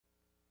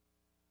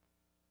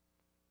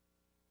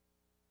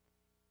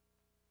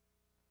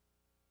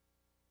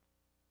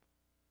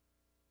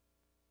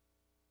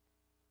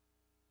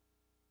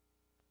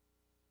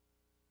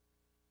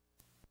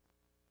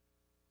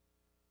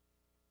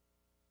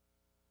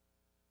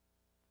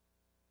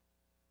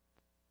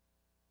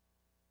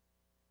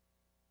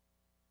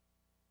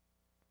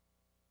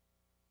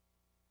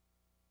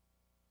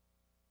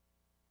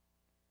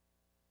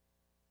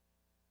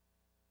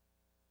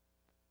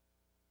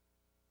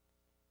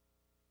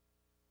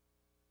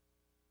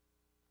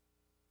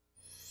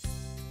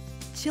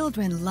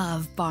Children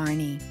love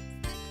Barney.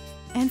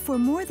 And for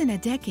more than a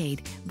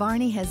decade,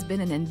 Barney has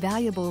been an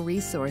invaluable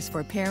resource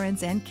for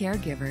parents and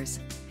caregivers.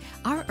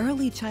 Our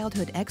early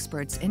childhood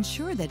experts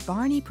ensure that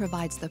Barney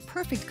provides the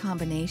perfect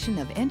combination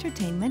of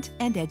entertainment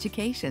and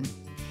education.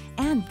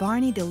 And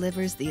Barney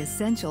delivers the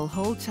essential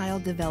whole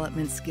child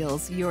development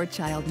skills your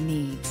child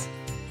needs.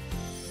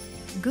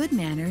 Good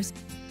manners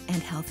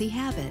and healthy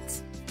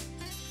habits.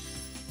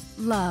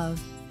 Love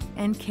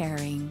and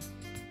caring.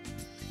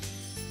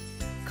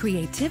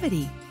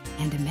 Creativity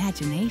and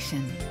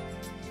imagination.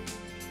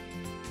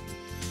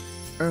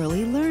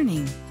 Early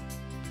learning.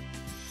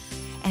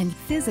 And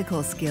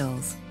physical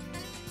skills.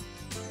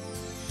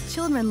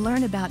 Children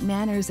learn about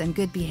manners and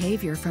good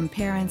behavior from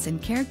parents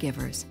and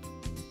caregivers.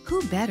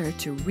 Who better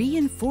to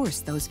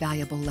reinforce those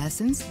valuable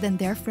lessons than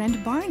their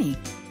friend Barney?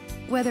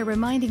 Whether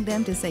reminding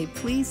them to say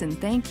please and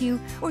thank you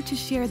or to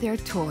share their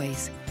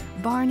toys,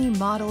 Barney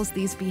models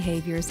these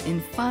behaviors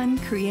in fun,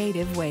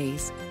 creative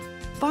ways.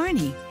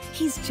 Barney,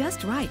 he's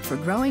just right for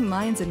growing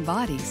minds and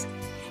bodies.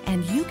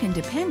 And you can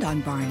depend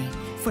on Barney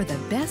for the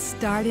best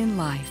start in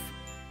life.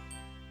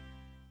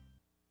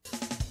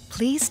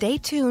 Please stay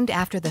tuned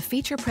after the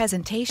feature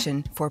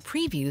presentation for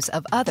previews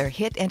of other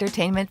hit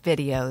entertainment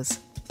videos.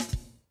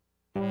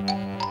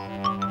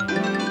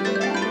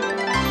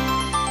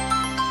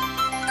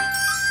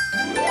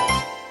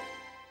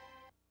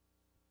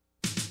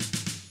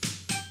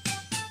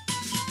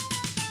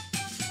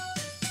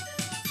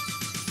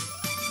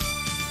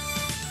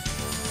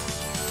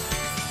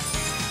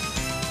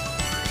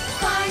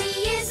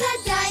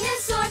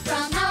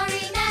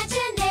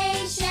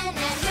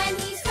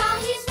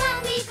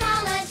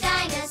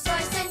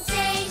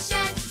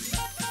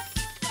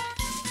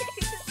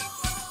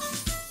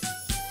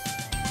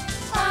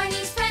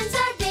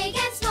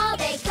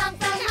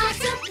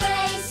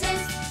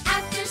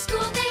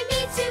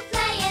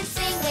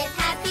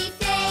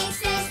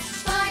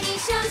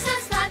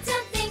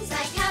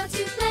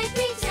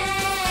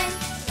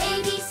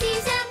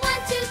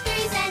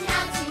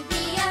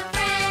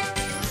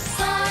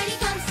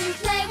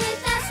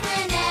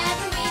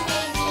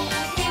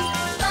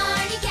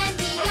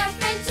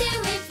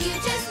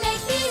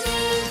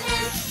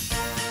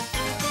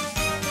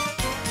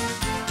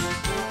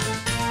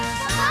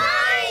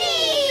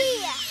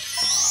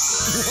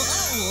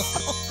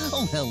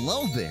 Oh,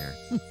 hello there.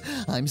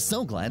 I'm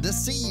so glad to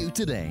see you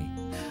today.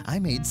 I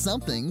made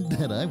something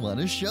that I want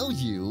to show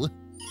you.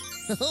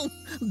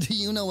 Do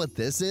you know what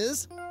this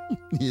is?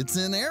 It's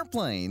an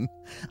airplane.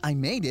 I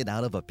made it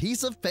out of a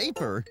piece of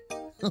paper.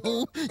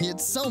 Oh,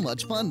 it's so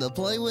much fun to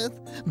play with.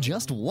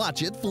 Just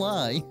watch it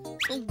fly.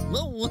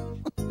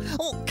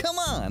 Oh, come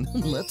on.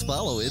 Let's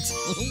follow it.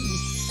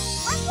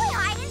 Let's play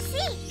hide and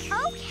seek.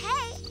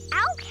 Okay,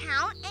 I'll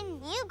count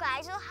and you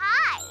guys will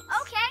hide.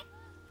 Okay.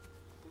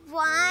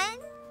 1,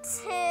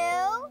 2,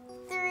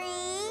 3,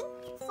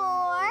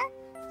 4,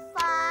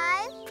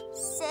 5,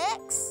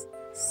 6,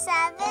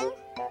 7, 8.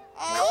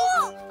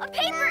 Cool! A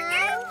paper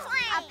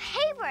airplane! A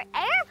paper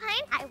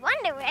airplane? I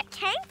wonder where it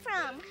came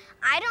from.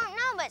 I don't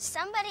know, but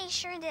somebody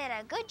sure did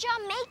a good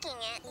job making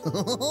it.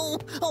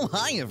 Oh,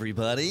 hi,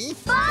 everybody.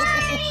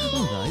 Barney!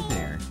 Hi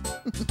there.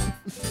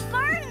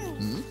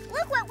 Barney,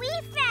 look what we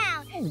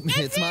found.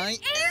 It's my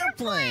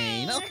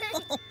airplane.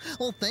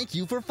 Oh, thank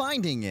you for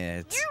finding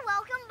it. You're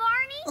welcome,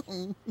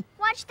 Barney.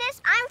 Watch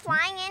this. I'm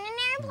flying in an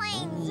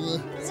airplane.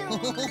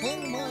 Oh,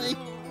 my.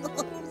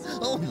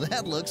 Oh,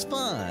 that looks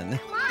fun.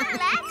 Come on,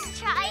 let's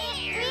try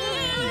it.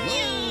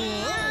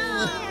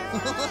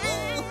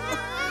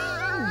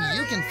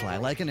 You can fly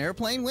like an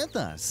airplane with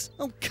us.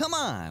 Oh, come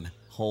on.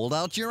 Hold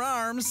out your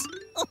arms.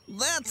 Oh,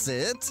 that's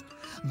it.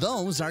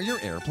 Those are your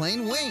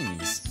airplane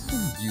wings.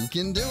 You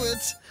can do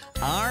it.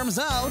 Arms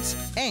out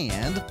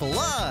and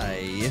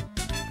fly.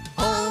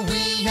 Oh,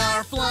 we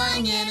are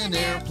flying in an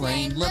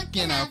airplane,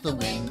 looking out the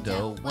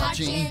window,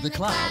 watching the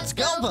clouds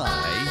go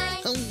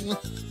by.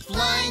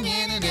 Flying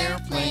in an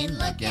airplane,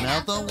 looking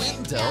out the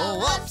window,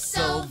 up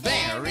so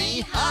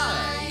very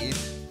high.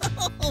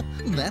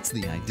 That's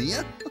the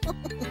idea.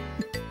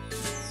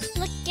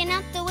 Looking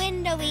out the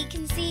window, we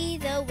can see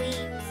the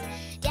wings.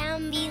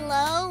 Down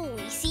below,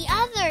 we see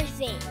other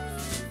things,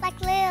 like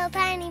little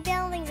tiny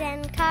buildings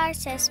and cars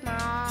so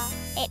small.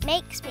 It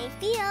makes me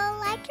feel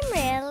like I'm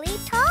really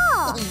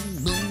tall.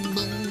 Boom,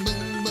 boom,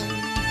 boom,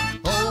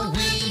 boom. Oh,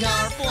 we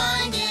are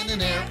flying in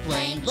an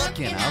airplane,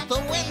 looking out the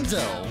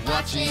window,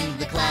 watching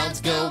the clouds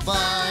go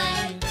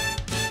by.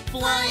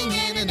 Flying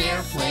in an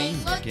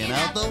airplane, looking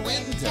out the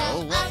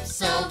window, up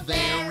so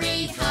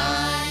very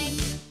high.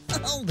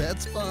 Oh,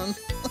 that's fun.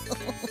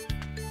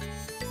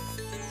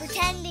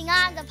 Pretending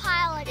I'm the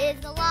pilot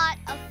is a lot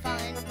of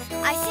fun.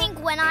 I think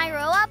when I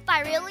grow up,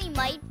 I really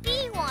might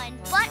be one.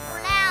 But for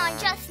now, I'm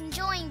just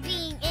enjoying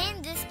being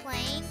in this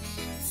plane,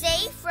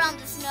 safe from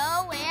the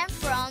snow and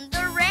from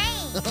the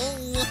rain.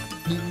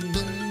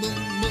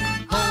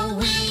 Oh,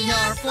 we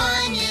are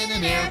flying in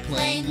an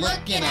airplane,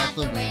 looking out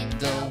the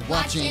window,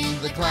 watching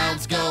the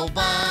clouds go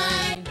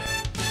by.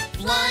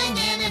 Flying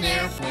in an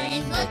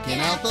airplane, looking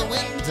out the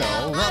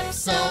window, up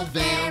so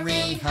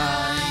very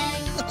high.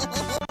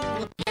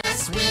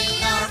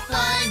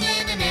 flying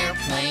in an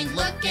airplane,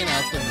 looking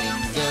out the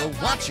window,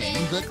 watching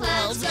the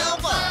clouds go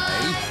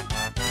by.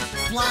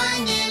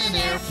 Flying in an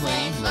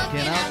airplane,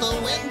 looking out the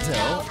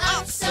window,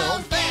 up so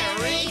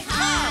very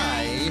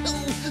high.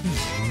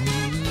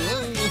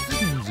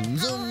 Zoom,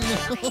 zoom.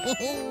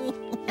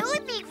 It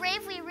would be great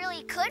if we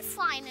really could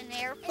fly in an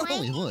airplane.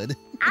 Oh, we would.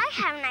 I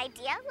have an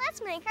idea.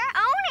 Let's make our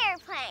own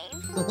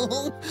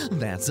airplane.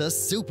 That's a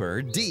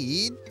super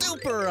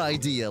duper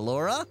idea,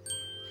 Laura.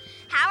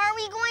 How are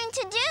we going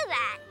to do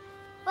that?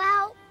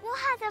 Well, we'll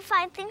have to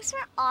find things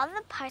for all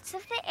the parts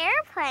of the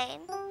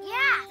airplane.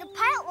 Yeah, the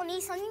pilot will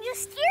need something to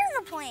steer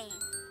the plane.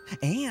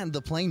 And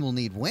the plane will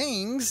need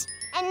wings.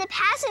 And the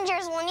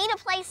passengers will need a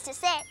place to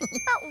sit.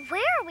 But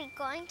where are we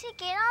going to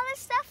get all the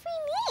stuff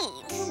we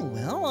need?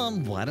 Well,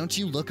 why don't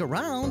you look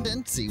around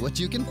and see what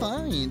you can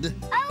find?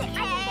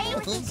 Okay.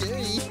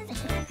 Okay.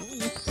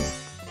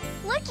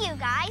 Look, you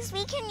guys,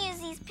 we can use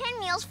these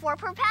pinwheels for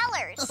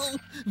propellers. Oh,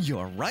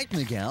 you're right,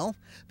 Miguel.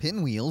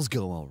 Pinwheels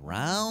go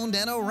around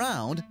and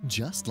around,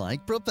 just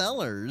like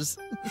propellers.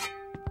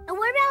 And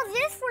what about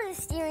this for the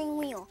steering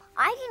wheel?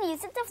 I can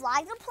use it to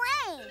fly the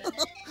plane.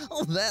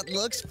 Oh, that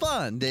looks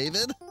fun,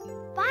 David.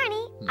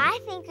 Barney, I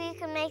think we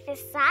can make the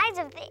sides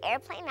of the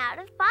airplane out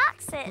of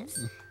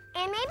boxes.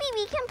 And maybe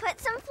we can put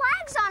some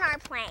flags on our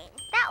plane.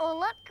 That will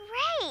look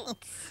great.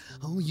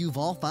 Oh, you've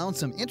all found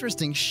some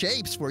interesting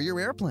shapes for your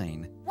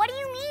airplane. What do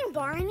you mean,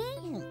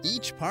 Barney?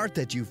 Each part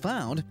that you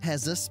found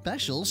has a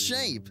special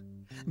shape.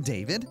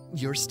 David,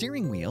 your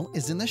steering wheel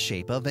is in the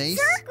shape of a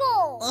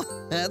circle.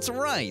 Oh, that's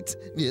right.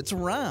 It's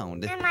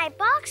round. And my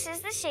box is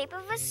the shape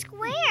of a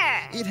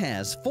square. It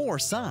has 4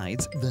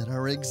 sides that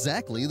are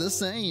exactly the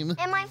same.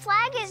 And my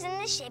flag is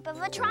in the shape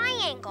of a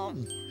triangle.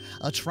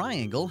 A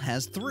triangle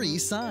has 3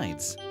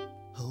 sides.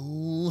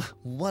 Oh,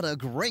 what a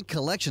great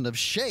collection of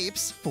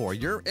shapes for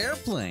your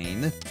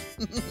airplane.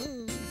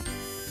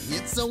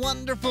 It's a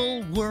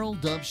wonderful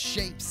world of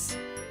shapes.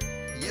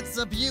 It's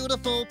a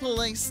beautiful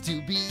place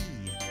to be.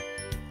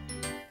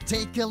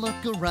 Take a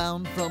look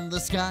around from the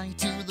sky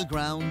to the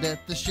ground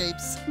at the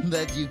shapes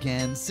that you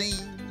can see.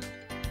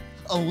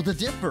 Oh, the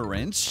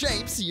different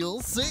shapes you'll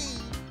see.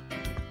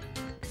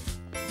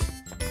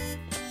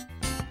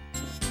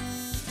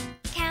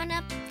 Count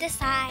up the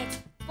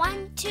sides.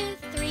 1, 2,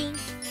 3.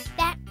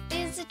 That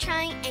is a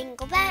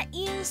triangle that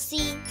you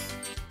see.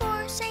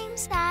 4 same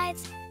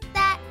sides.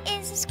 That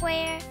is a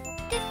square.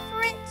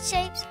 Different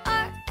shapes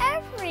are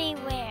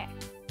everywhere.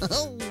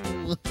 Oh,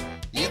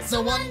 it's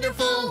a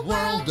wonderful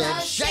world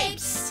of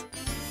shapes.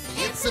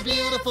 It's a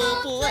beautiful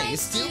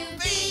place to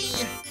be.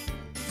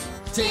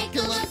 Take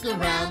a look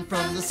around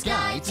from the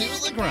sky to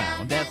the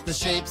ground at the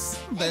shapes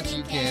that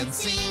you can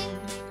see.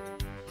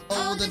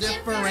 Oh, the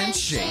different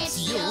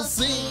shapes you'll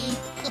see.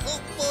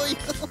 Oh boy,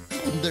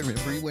 they're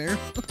everywhere.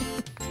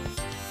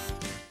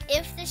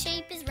 If the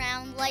shape is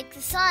round like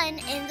the sun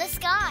in the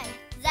sky,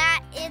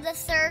 that is a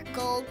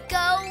circle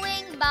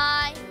going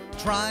by.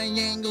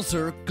 Triangle,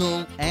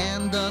 circle,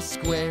 and a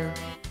square.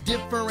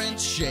 Different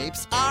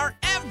shapes are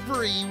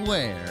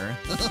everywhere.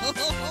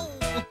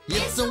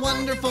 It's a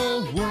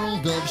wonderful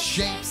world of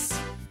shapes.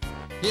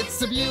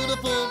 It's a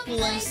beautiful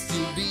place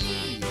to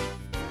be.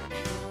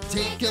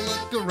 Take a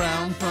look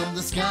around from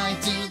the sky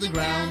to the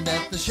ground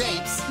at the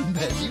shapes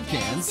that you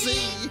can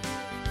see.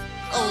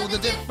 Oh, the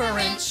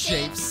different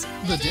shapes,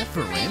 the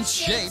different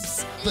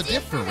shapes, the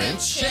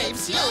different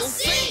shapes you'll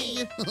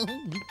see.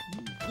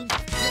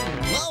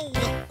 Whoa.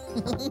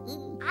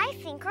 I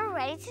think we're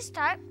ready to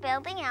start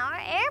building our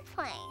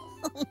airplane.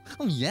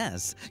 Oh,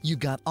 yes, you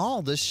got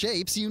all the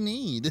shapes you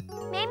need.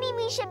 Maybe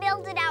we should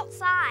build it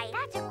outside.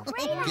 That's a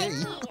great Okay.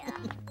 idea.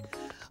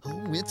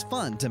 Oh, it's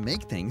fun to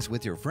make things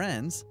with your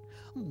friends.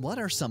 What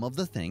are some of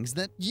the things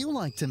that you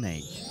like to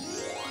make?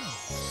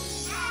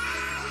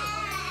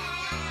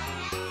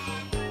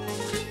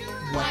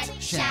 What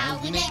shall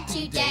we make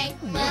today?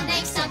 We'll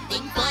make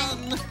something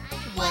fun.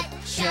 What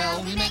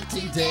shall we make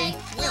today?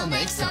 We'll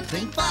make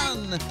something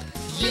fun.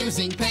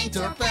 Using paint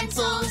or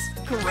pencils,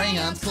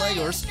 crayons, clay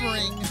or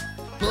string.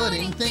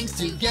 Putting things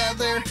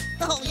together,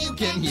 oh, you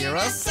can hear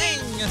us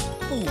sing.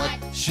 What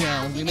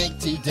shall we make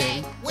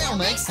today? We'll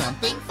make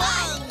something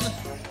fun.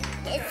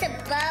 It's a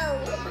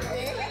boat.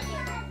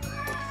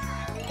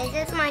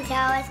 This is my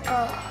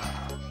telescope.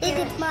 This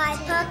is my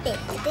puppet.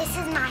 This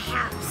is my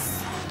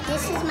house.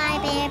 This is my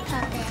bear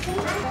puppet.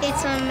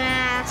 It's a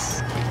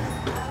mask.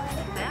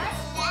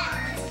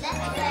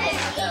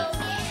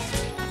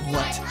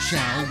 What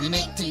shall we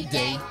make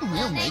today?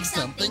 We'll make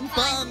something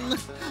fun.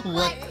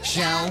 What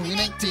shall we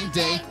make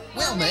today?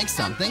 We'll make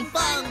something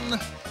fun.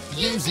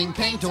 Using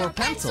paint or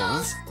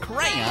pencils,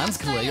 crayons,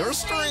 clay or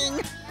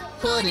string.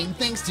 Putting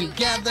things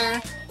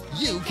together,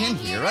 you can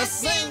hear us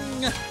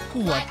sing.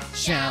 What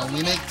shall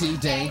we make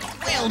today?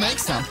 We'll make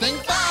something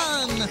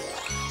fun.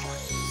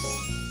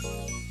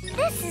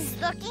 This is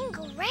looking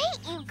great,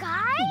 you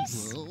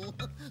guys.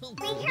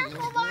 Be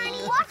careful,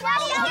 Barney. Watch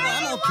out.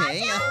 I'm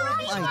okay.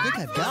 I think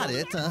I've got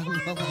it.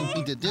 All I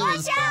need to do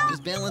is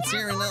just balance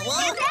here and... We'll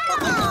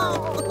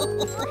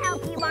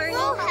help you, Barney.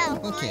 We'll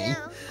help Okay. you.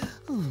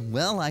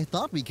 Well, I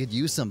thought we could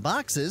use some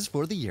boxes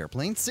for the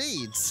airplane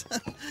seats.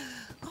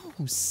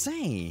 Oh,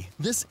 say,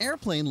 this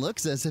airplane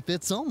looks as if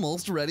it's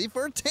almost ready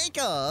for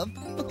takeoff.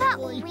 But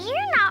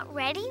we're not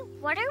ready.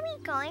 What are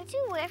we going to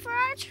wear for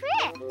our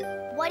trip?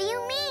 What do you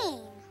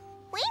mean?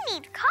 We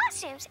need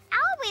costumes.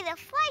 I'll be the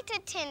flight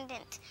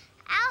attendant.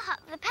 I'll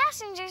help the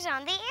passengers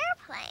on the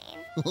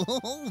airplane.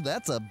 Oh,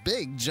 that's a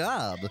big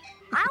job.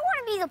 I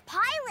want to be the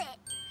pilot,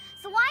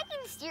 so I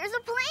can steer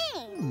the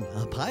plane.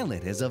 A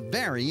pilot is a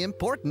very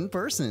important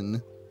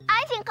person.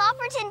 I think I'll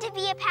pretend to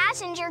be a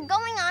passenger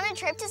going on a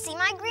trip to see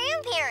my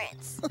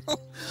grandparents.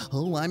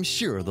 Oh, I'm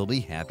sure they'll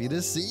be happy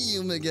to see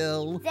you,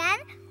 Miguel. Then,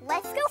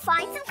 let's go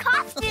find some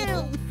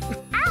costumes.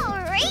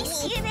 I'll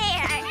race you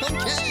there.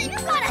 Okay. You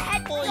got a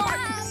head start.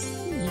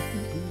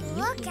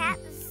 Look at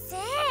this.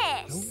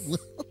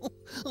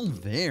 Oh,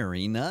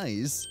 very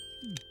nice.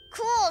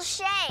 Cool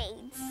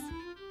shades.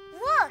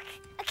 Look,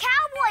 a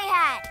cowboy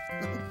hat.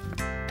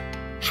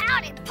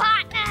 Howdy,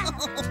 partner.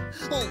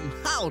 Oh,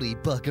 howdy,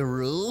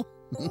 buckaroo.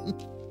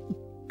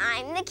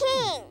 I'm the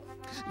king.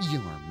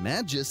 Your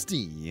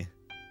Majesty.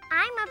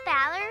 I'm a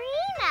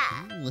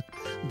ballerina.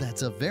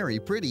 That's a very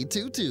pretty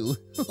tutu.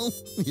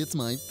 It's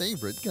my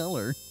favorite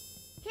color.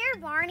 Here,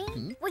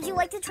 Barney. Would you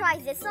like to try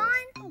this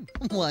on?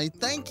 Why,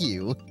 thank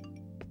you.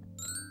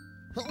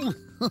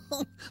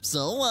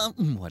 So,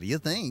 what do you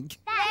think?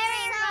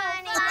 Very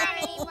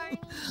funny.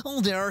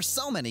 Oh, there are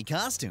so many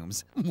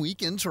costumes. We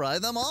can try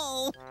them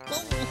all.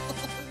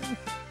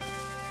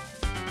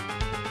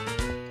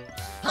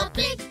 A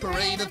big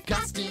parade of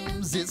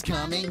costumes is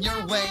coming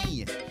your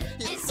way.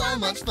 It's so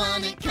much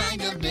fun, it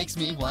kind of makes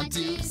me want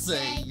to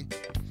say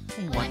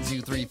 1,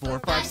 2, 3, 4,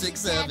 5, 6,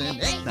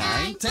 7, 8,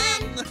 9,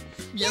 10.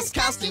 Yes,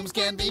 costumes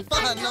can be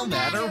fun no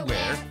matter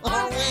where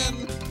or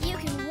when. You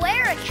can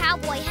wear a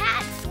cowboy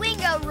hat,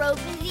 swing a rope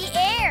in the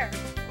air.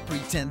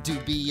 Pretend to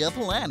be a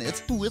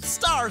planet with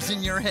stars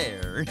in your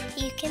hair.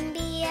 You can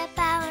be a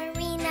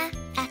ballerina,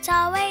 that's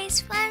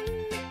always fun.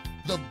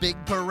 The big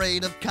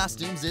parade of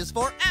costumes is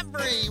for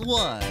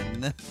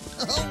everyone.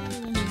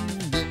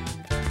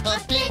 A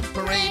big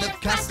parade of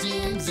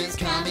costumes is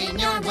coming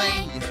your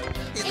way.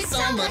 It's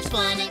so much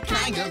fun, it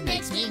kind of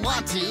makes me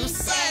want to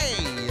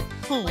say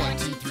 1,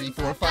 2, 3,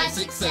 4, 5,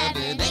 6,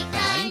 7, 8,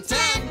 9,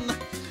 10.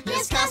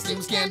 Yes,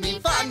 costumes can be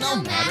fun no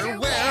matter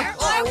where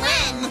or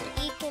when.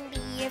 You can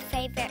be your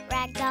favorite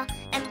ragdoll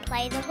and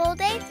play the whole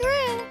day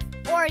through.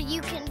 Or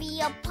you can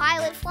be a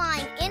pilot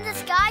flying in the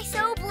sky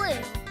so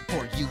blue.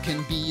 Or you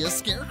can be a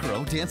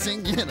scarecrow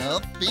dancing in a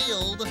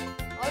field.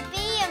 Or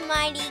be a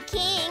mighty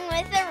king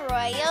with a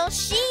royal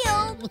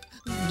shield.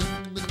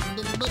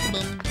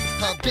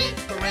 A big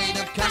parade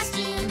of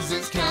costumes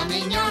is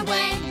coming your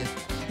way.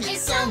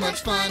 It's so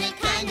much fun, it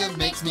kind of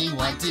makes me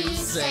want to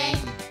say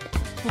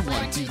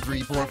 1, 2,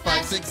 3, 4,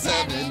 5, 6,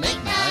 7,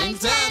 8, 9,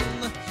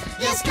 10.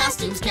 Yes,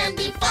 costumes can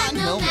be fun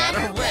no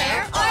matter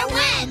where or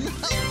when.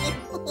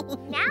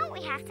 Now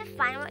we have to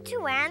find what to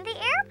wear on the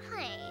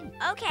airplane.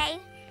 Okay,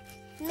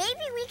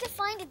 maybe we could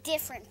find a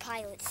different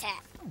pilot's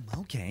hat.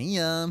 Okay,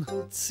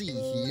 let's see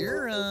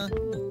here.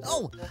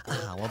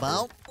 How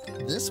about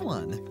this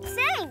one?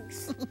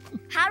 Thanks.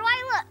 How do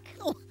I look?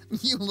 Oh,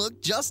 you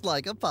look just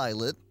like a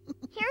pilot.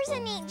 Here's a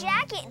neat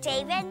jacket,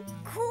 David.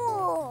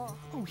 Cool.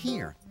 Oh,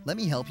 here, let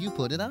me help you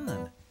put it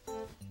on.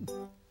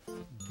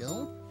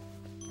 Go.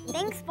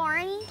 Thanks,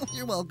 Barney.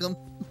 You're welcome.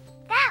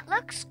 That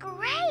looks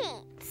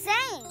great.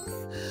 Thanks.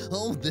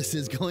 Oh, this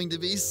is going to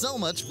be so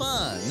much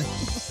fun.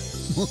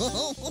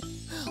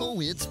 Oh,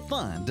 it's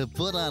fun to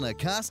put on a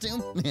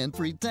costume and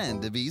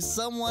pretend to be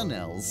someone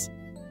else.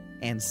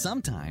 And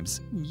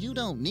sometimes you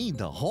don't need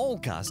the whole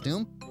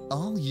costume.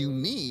 All you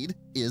need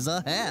is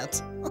a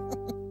hat.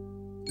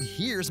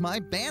 Here's my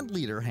band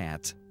leader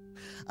hat.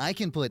 I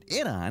can put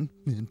it on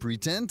and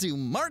pretend to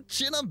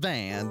march in a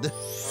band.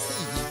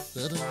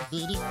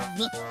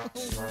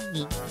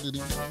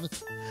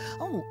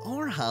 Oh,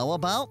 or how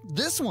about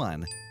this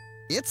one?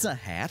 It's a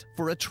hat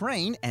for a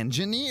train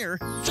engineer.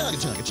 Chugga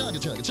chugga chugga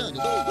chugga chugga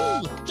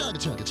woo woo. Chugga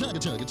chugga chugga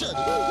chugga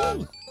chugga woo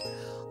woo.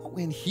 Oh,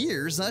 and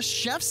here's a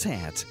chef's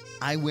hat.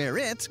 I wear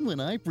it when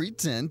I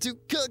pretend to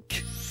cook.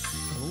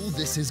 Oh,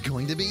 this is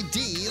going to be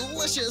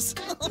delicious.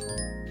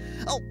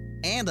 Oh,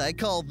 and I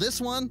call this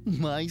one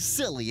my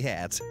silly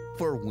hat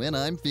for when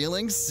I'm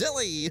feeling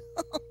silly.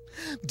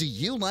 Do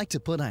you like to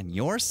put on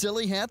your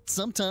silly hat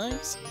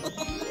sometimes?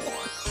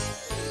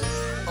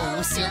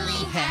 Oh,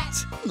 silly hat,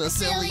 the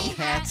silly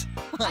hat.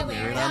 I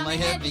wear it on my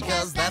head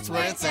because that's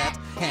where it's at.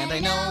 And I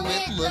know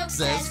it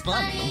looks as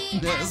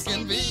funny as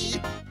can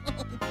be.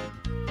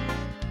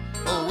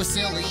 Oh, a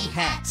silly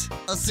hat,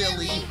 a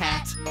silly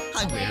hat.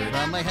 I wear it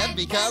on my head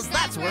because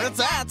that's where it's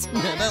at.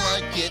 And I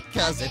like it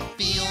cause it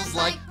feels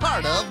like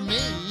part of me.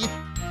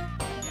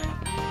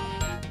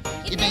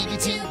 It may be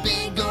too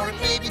big or it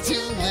may be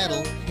too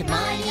little. It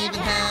might even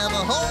have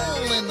a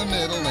hole in the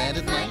middle, and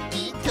it might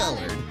be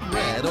colored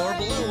red or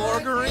blue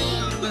or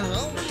green.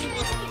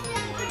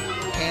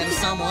 And if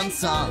someone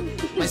saw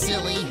my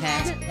silly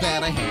hat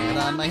that I had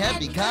on my head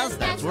because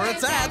that's where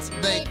it's at,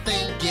 they'd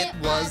think it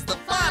was the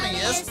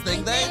funniest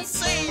thing they'd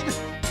seen.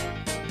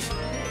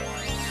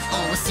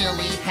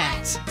 silly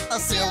hat, a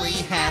silly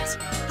hat.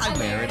 I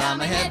wear it on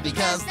my head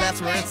because that's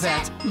where it's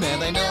at.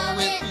 Man, I know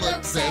it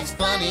looks as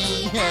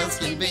funny as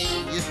can be.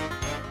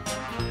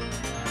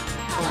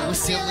 Oh,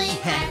 silly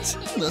hat,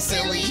 the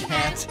silly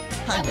hat.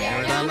 I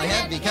wear it on my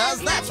head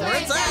because that's where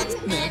it's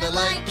at. And I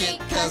like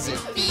it cause it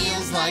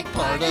feels like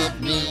part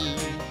of me.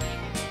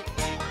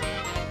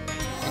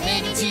 It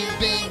may be too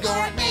big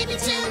or it may be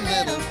too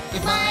little.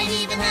 It might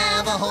even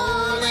have a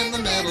hole in the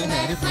middle.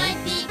 And it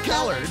might be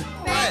colored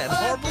red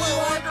or blue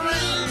or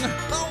green.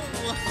 Oh.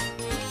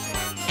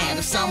 And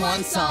if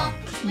someone saw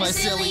my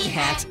silly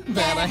hat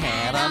that I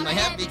had on my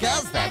head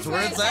because that's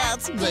where it's at,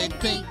 they'd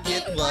think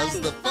it was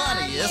the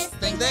funniest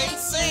thing they'd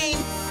seen.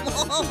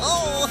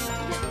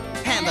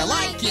 And I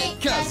like it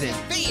cause it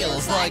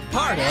feels like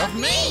part of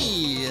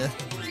me.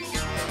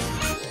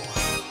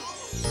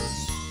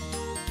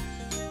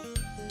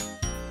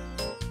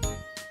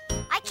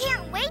 I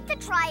can't wait to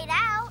try it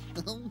out.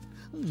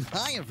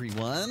 Hi,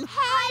 everyone.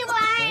 Hi,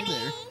 Barney.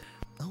 Hi there.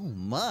 Oh,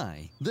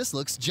 my. This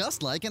looks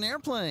just like an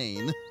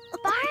airplane.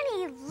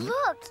 Barney,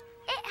 look.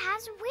 It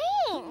has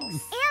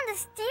wings and a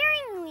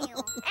steering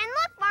wheel. And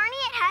look,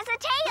 Barney, it has a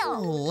tail.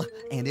 Oh,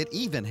 and it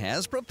even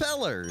has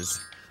propellers.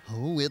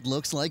 Oh, it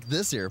looks like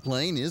this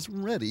airplane is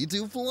ready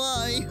to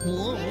fly.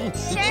 Whoa.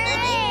 Sure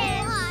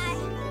is.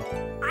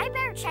 I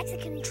better check the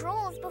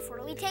controls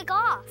before we take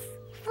off.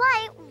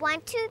 Flight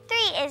 123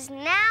 is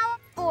now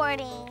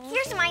boarding.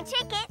 Here's my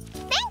ticket.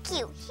 Thank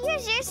you.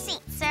 Here's your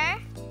seat, sir.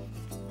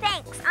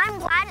 Thanks. I'm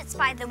glad it's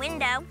by the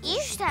window. You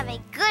should have a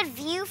good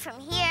view from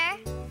here.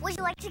 Would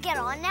you like to get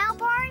on now,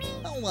 Barney?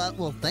 Oh,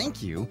 well,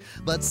 thank you.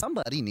 But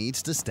somebody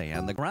needs to stay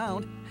on the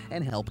ground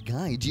and help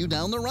guide you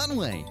down the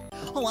runway.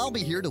 Oh, I'll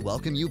be here to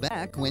welcome you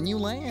back when you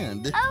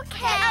land.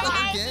 Okay.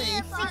 Okay. See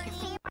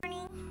you,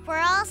 Barney. We're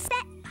all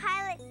set,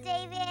 Pilot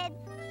David.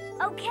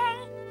 Okay,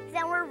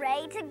 then we're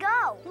ready to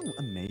go.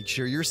 Make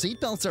sure your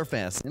seatbelts are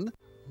fastened.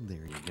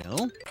 There you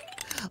go.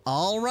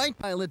 All right,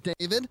 Pilot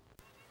David.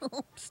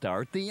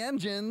 Start the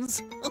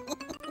engines.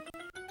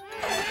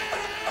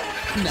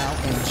 Now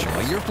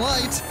enjoy your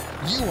flight.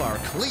 You are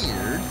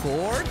cleared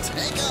for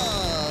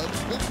takeoff.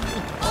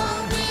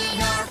 Oh,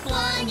 we are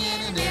flying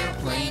in an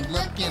airplane,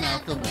 looking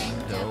out the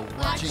window,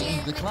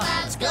 watching the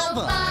clouds go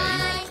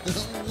by.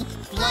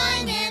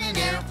 Flying in an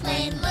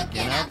airplane,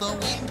 looking out the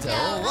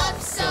window, up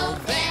so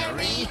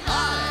very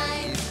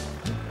high.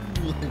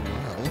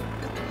 Wow.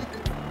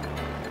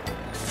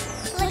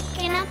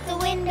 Looking out the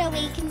window,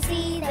 we can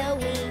see the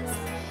wings.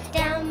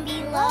 Down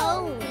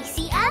below, we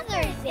see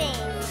other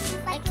things,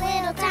 like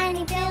little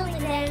tiny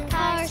buildings and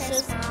cars so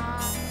small.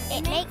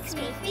 It makes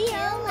me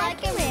feel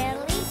like I'm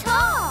really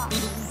tall.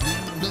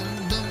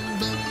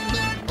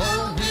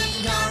 Oh,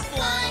 we are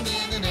flying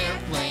in an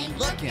airplane,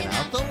 looking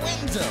out the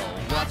window,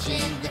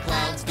 watching the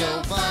clouds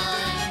go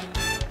by.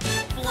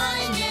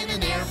 Flying in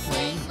an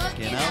airplane,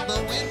 looking out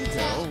the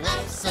window,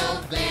 up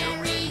so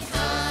very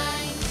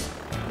high.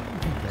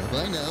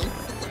 I know.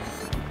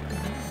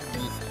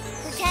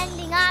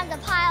 Pretending I'm the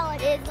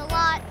pilot is a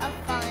lot of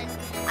fun.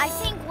 I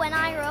think when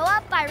I grow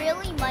up, I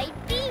really might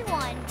be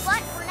one.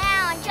 But for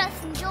now, I'm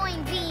just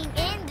enjoying being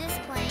in this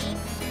plane,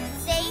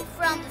 safe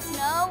from the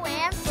snow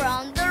and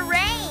from the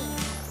rain.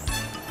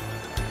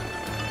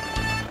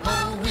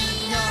 Oh,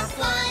 we are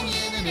flying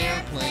in an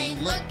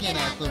airplane, looking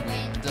out the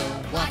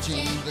window,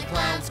 watching the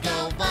clouds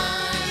go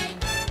by.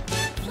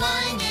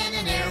 Flying in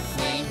an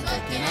airplane,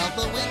 looking out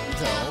the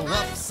window,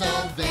 up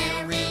so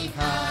very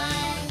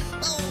high.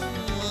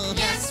 Oh,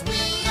 yes,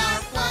 we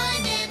are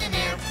flying in an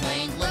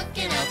airplane,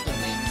 looking out the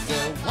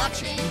window,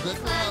 watching the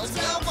clouds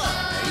go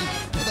by.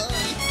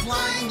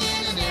 Flying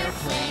in an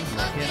airplane,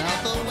 looking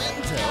out the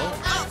window,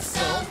 up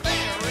so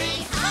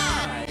very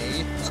high.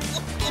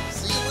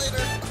 See you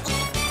later.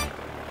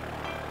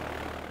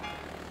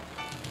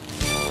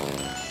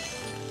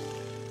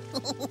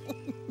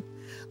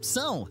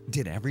 So,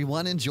 did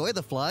everyone enjoy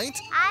the flight?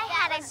 I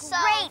had a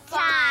great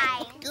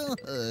time.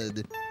 Good.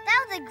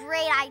 That was a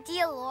great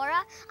idea,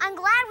 Laura. I'm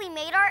glad we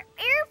made our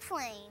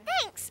airplane.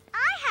 Thanks.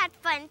 I had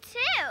fun,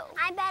 too.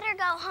 I better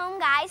go home,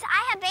 guys.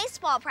 I have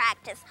baseball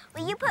practice.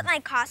 Will you put my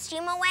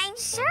costume away?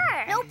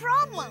 Sure. No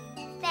problem.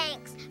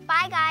 Thanks.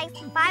 Bye, guys.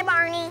 Bye,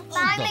 Barney.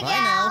 Bye, Bye-bye Miguel.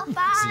 now.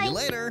 Bye. See you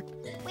later.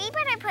 We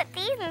better put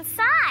these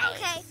inside.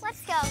 Okay,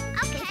 let's go.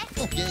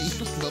 Okay. Okay,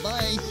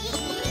 bye-bye.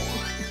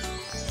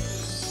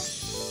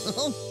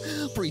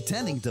 Oh,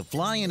 pretending to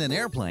fly in an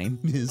airplane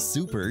is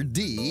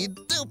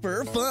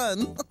super-duper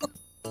fun.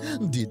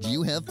 Did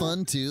you have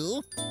fun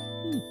too?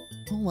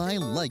 Oh, I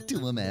like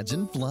to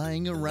imagine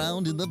flying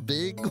around in the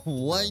big,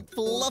 white,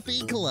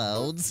 fluffy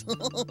clouds.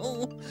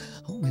 Oh,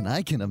 and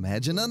I can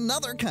imagine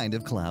another kind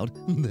of cloud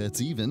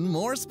that's even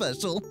more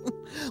special.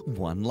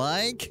 One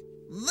like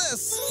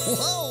this.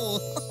 Whoa!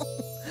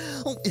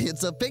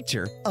 It's a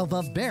picture of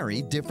a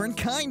very different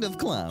kind of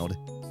cloud.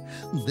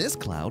 This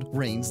cloud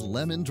rains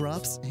lemon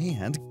drops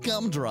and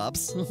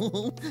gumdrops.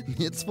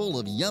 It's full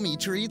of yummy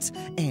treats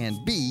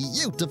and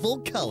beautiful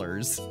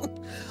colors.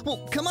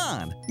 Well, come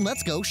on,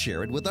 let's go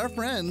share it with our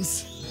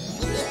friends.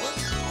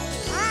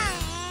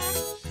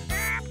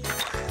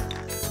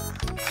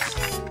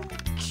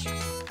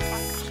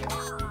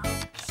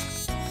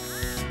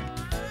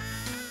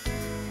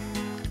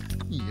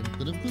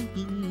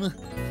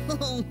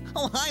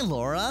 hi,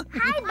 Laura.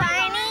 Hi,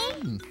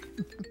 Barney.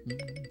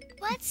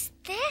 What's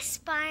this,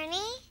 Barney?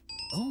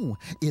 Oh,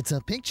 it's a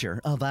picture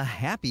of a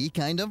happy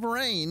kind of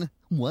rain.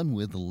 One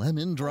with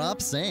lemon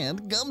drops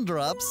and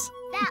gumdrops.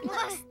 That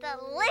was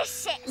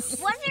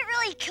delicious. Wasn't it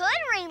really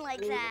good rain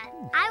like that?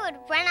 I would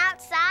run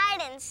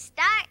outside and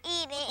start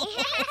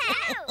eating.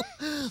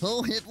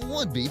 Oh, it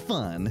would be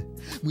fun.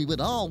 We would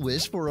all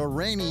wish for a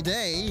rainy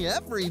day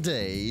every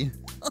day.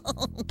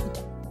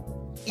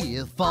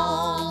 If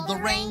all the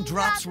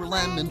raindrops were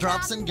lemon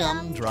drops and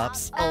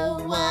gumdrops,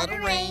 oh, what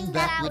a rain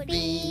that would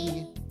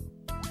be.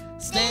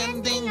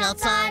 Standing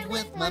outside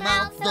with my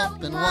mouth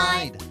open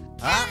wide.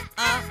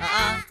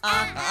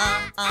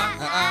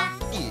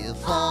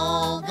 If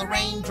all the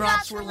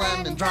raindrops were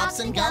lemon drops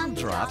and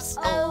gumdrops,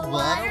 oh,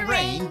 what a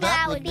rain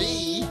that would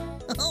be.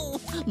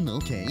 Oh,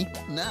 okay,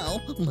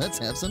 now let's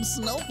have some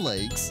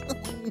snowflakes.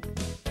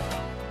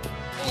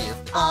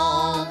 If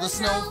all the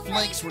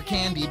snowflakes were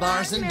candy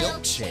bars and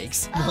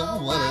milkshakes,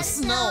 oh, what a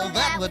snow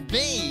that would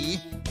be.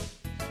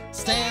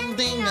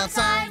 Standing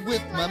outside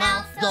with my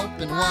mouth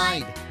open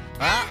wide.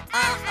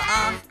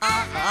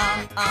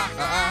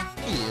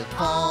 If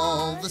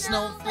all the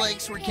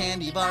snowflakes were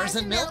candy bars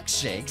and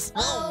milkshakes,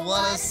 oh,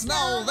 what a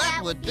snow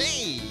that would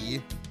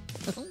be.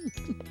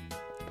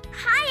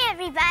 Hi,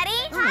 everybody.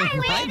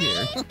 Hi,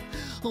 dear.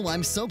 Oh,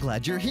 I'm so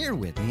glad you're here,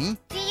 Whitney.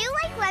 Do you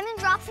like lemon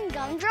drops and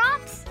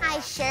gumdrops? I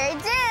sure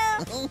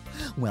do.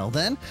 Well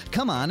then,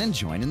 come on and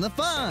join in the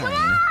fun. Come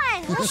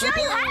on, we'll show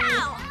you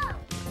how.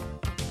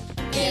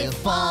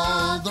 If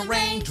all the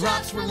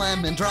raindrops were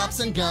lemon drops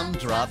and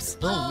gumdrops,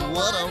 oh,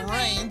 what a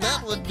rain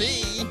that would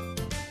be.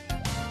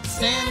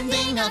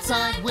 Standing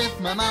outside with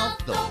my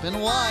mouth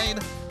open wide.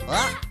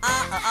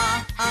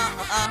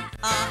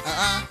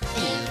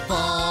 If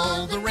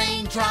all the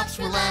raindrops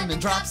were lemon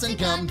drops and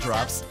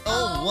gumdrops,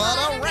 oh, what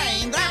a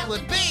rain that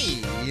would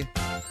be.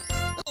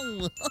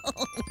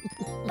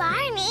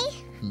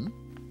 Barney,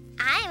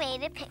 I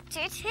made a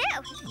picture too.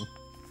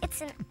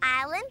 It's an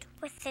island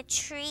with a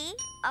tree,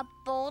 a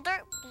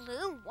boulder,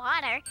 blue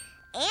water,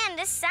 and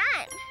a sun.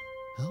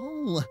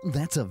 Oh,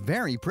 that's a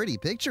very pretty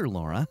picture,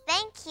 Laura.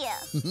 Thank you.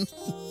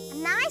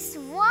 Nice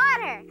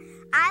water.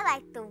 I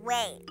like the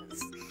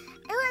waves.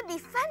 It would be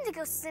fun to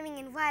go swimming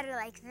in water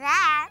like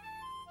that.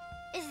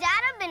 Is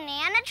that a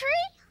banana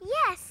tree?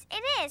 Yes,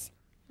 it is.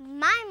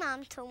 My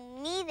mom told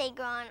me they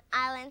grow on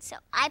islands, so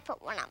I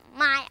put one on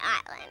my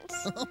island.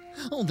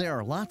 Oh, there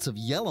are lots of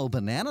yellow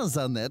bananas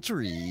on that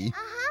tree.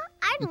 Uh-huh.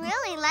 I'd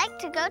really like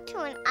to go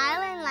to an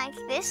island like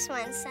this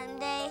one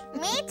someday.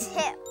 Me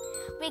too.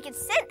 We could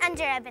sit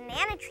under a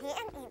banana tree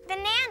and eat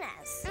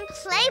bananas. And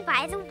play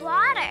by the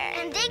water.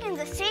 And dig in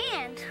the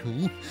sand.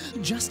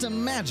 Just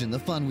imagine the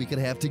fun we could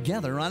have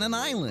together on an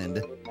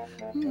island.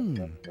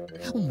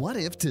 What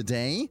if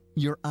today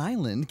your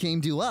island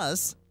came to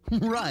us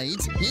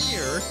right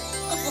here?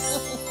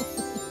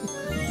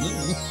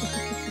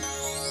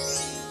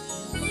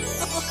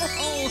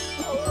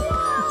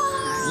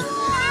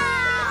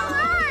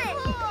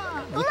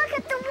 Look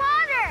at the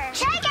water!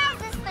 Check out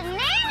this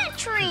banana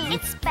tree!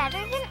 It's better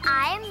than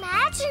I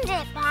imagined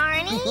it,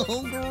 Barney!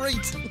 Oh,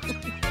 great!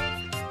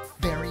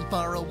 Very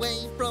far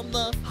away from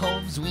the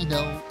homes we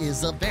know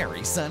is a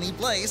very sunny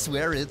place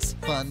where it's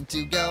fun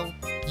to go.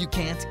 You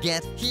can't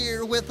get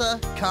here with a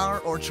car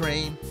or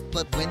train,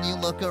 but when you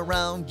look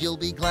around, you'll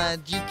be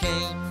glad you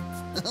came.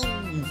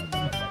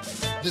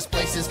 This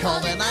place is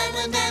called an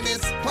island and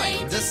it's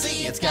plain to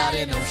see. It's got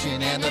an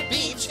ocean and a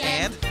beach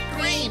and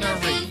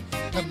greenery.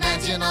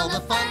 Imagine all the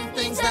fun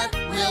things that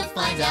we'll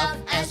find out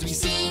as we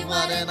see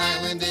what an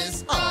island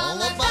is all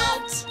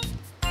about.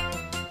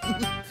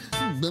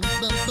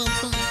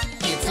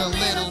 It's a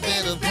little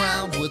bit of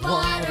ground with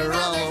water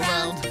all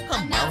around,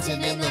 a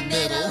mountain in the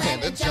middle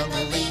and a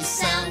jungle-y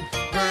sound,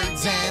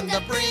 birds and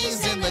the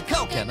breeze in the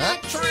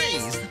coconut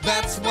trees.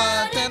 That's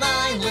what an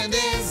island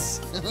is.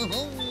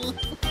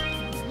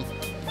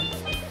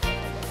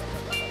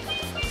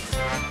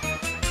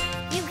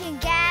 You can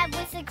gab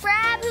with a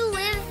crab who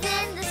lives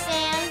in the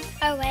sand,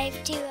 or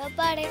wave to a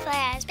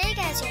butterfly as big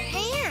as your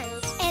hand.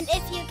 And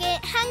if you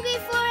get hungry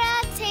for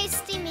a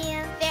tasty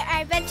meal, there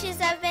are bunches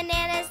of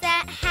bananas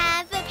that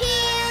have a peel.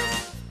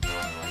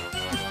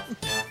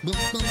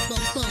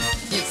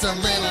 It's a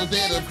little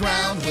bit of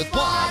ground with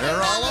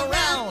water all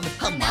around,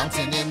 a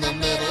mountain in the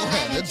middle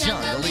and a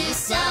jungle-y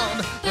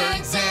sound,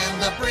 birds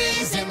and the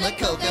breeze in the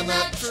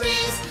coconut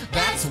trees.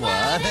 That's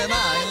what an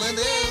island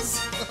is.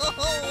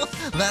 Oh,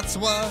 that's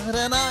what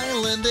an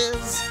island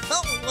is.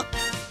 Oh,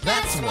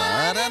 that's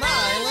what an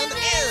island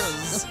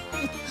is.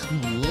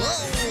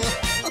 Whoa.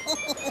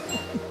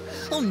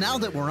 Oh, now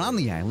that we're on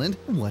the island,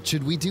 what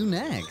should we do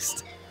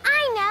next?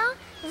 I know.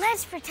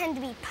 Let's pretend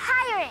to be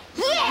pirates.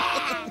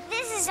 Yeah!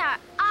 This is our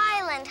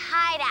island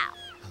hideout.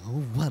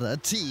 Oh, what a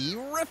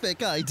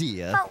terrific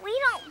idea. But we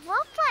don't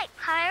look like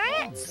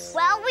pirates.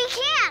 Well, we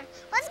can.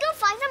 Let's go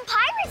find some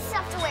pirate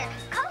stuff to wear.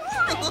 Come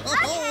on.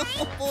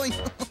 Oh, boy.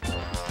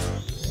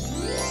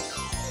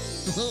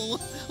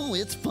 Oh,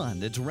 it's fun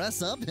to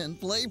dress up and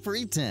play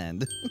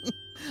pretend.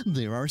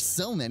 There are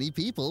so many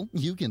people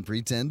you can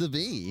pretend to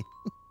be.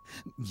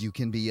 You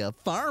can be a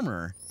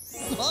farmer.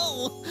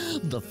 Oh,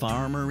 the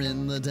farmer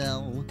in the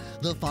dell,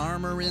 the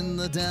farmer in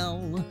the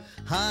dell.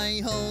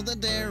 Hi-ho, the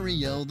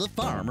dairy-o, the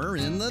farmer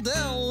in the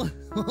dell.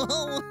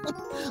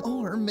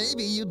 Or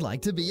maybe you'd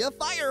like to be a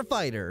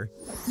firefighter.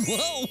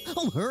 Whoa,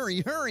 oh,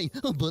 hurry, hurry,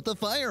 put the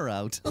fire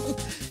out.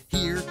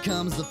 Here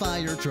comes the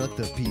fire truck,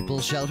 the people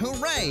shout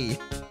hooray.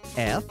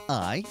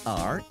 F-I-R-E-T-R-U-C-K.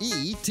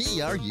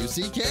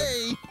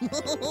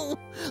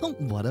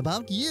 What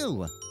about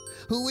you?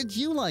 Who would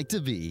you like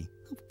to be?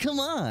 Come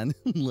on,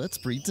 let's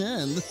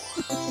pretend.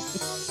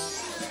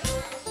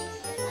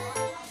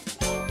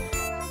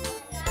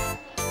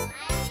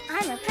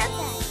 I'm a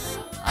princess.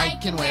 I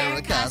can wear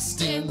a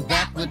costume,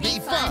 that would be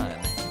fun.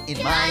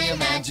 In my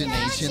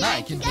imagination,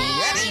 I can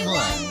be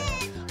anyone.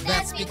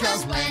 That's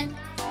because when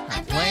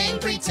I'm playing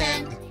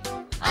pretend,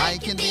 I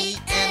can be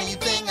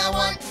anything I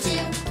want to.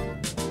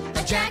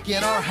 A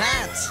jacket or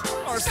hat,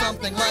 or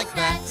something like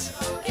that,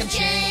 can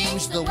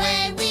change the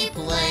way we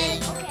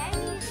play.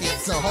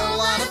 It's a whole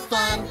lot of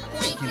fun,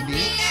 we can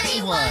be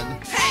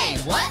anyone. Hey,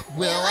 what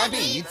will I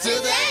be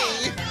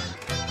today?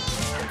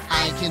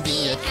 I can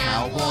be a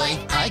cowboy,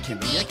 I can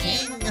be a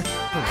king,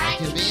 or I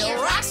can be a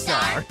rock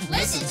star,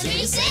 listen to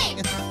me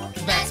sing.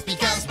 That's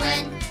because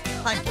when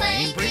I'm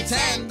playing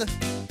pretend,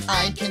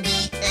 I can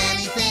be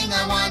anything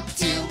I want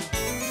to.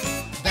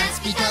 That's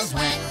because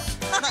when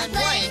I'm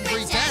playing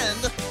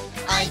pretend,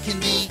 I can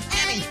be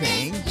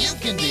anything, you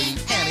can be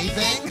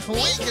anything,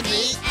 we can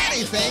be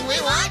anything we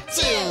want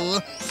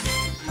to.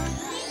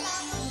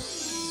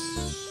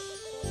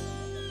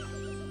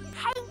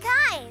 Hey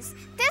guys,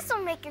 this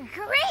will make a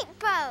great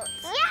boat.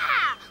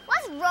 Yeah,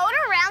 let's row it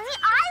around the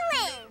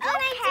island.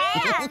 Good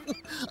idea.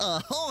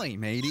 Ahoy,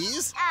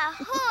 mateys.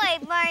 Ahoy,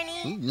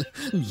 Barney.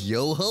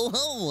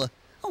 Yo-ho-ho.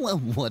 Well,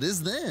 what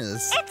is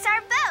this? It's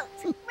our boat.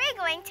 We're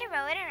going to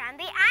row it around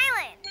the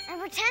island and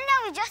pretend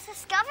that we just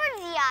discovered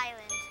the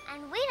island.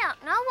 And we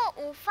don't know what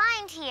we'll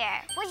find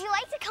here. Would you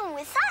like to come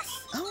with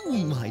us?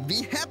 Oh, I'd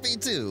be happy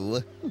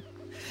to.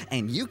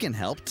 And you can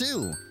help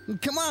too.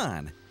 Come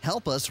on,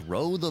 help us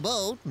row the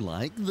boat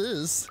like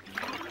this.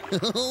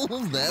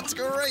 Oh, that's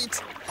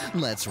great.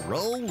 Let's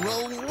row,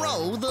 row,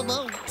 row the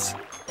boat.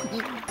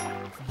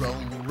 Row,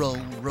 row,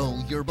 row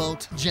your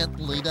boat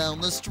gently down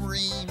the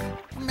stream.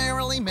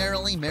 Merrily,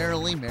 merrily,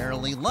 merrily,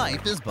 merrily,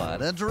 life is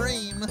but a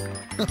dream.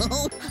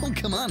 Oh,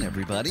 come on,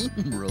 everybody,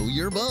 row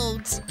your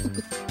boats.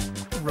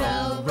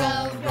 Row,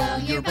 row, row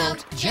your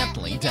boat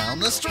gently down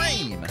the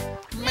stream.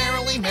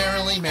 Merrily,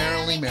 merrily,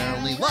 merrily,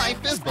 merrily,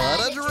 life is but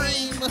a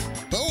dream.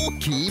 Oh,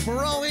 keep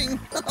rowing,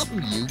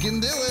 you can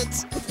do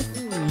it.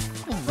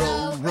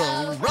 Row,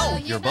 row, row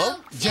your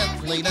boat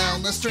gently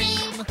down the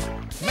stream.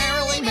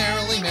 Merrily,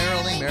 merrily,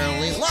 merrily,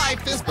 merrily,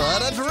 life is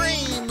but a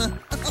dream.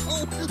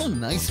 Oh,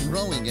 nice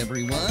rowing,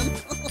 everyone.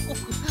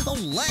 Oh,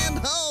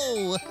 land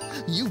ho!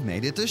 You've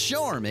made it to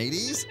shore,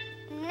 mateys.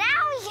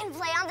 Now we can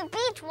play on the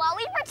beach while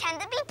we pretend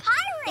to be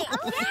pirates.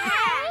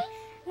 Okay.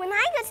 When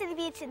I go to the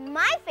beach with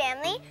my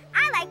family,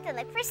 I like to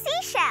look for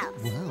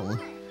seashells. Wow.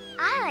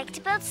 I like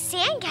to build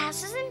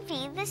sandcastles and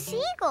feed the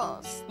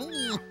seagulls.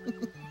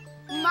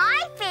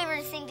 My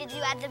favorite thing to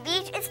do at the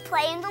beach is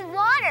play in the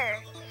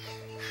water.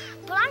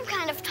 But I'm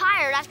kind of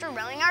tired after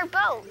rowing our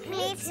boat.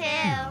 Me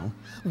too.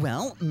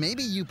 Well,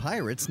 maybe you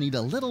pirates need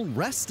a little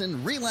rest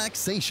and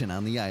relaxation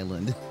on the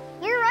island.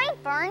 You're right,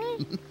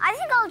 Barney. I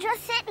think I'll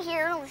just sit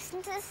here and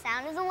listen to the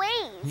sound of the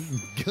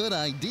waves. Good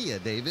idea,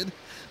 David.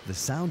 The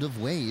sound of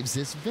waves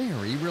is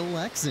very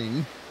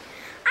relaxing.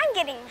 I'm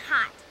getting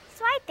hot,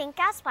 so I think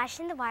I'll splash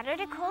in the water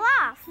to cool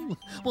off.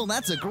 Well,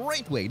 that's a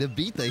great way to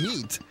beat the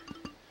heat.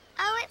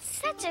 Oh, it's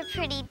such a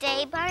pretty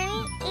day,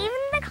 Barney.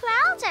 Even the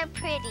clouds are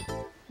pretty.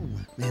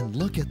 And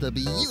look at the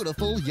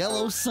beautiful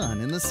yellow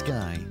sun in the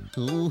sky.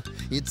 Oh,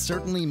 it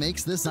certainly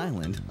makes this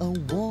island a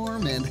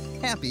warm and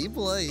happy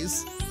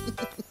place.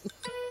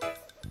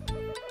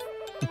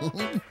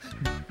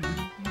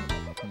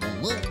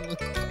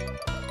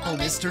 Oh,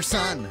 Mr.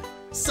 Sun,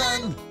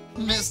 Sun,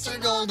 Mr.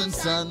 Golden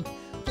Sun,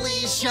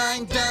 please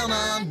shine down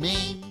on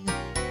me.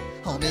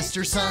 Oh,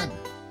 Mr. Sun,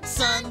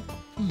 Sun,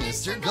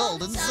 Mr.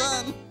 Golden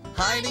Sun,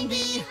 hiding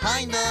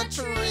behind a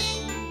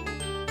tree.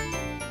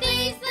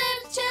 These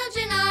little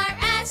children are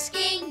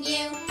asking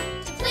you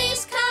to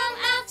please come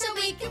out so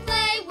we can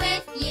play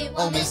with you.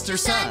 Oh, Mr.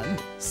 Sun,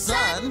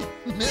 Sun,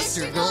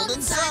 Mr.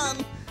 Golden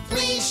Sun,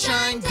 please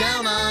shine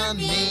down on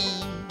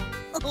me.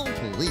 Oh,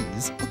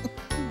 please.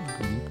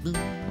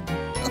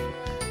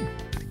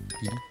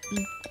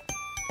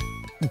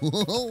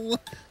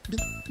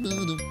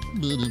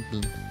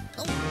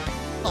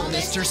 Oh,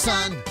 Mr.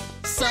 Sun,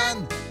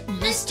 Sun,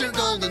 Mr.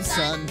 Golden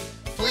Sun,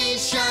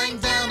 please shine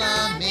down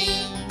on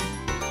me.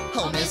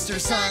 Oh, Mr.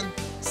 Sun,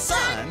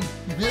 Sun,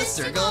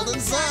 Mr. Golden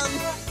Sun,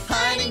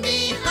 hiding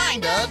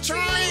behind a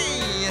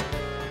tree.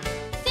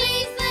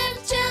 These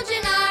little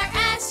children are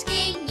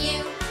asking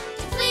you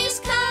to please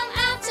come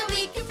out so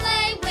we can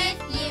play with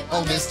you.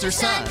 Oh, Mr.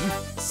 Sun,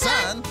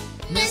 Sun,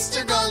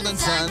 Mr. Golden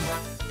Sun,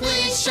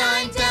 please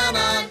shine down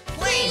on,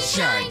 please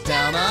shine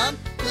down on,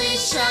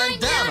 please shine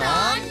down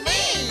on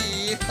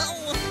me. Yeah,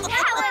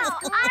 well,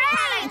 all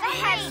right.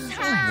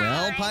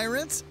 Well,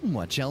 pirates,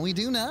 what shall we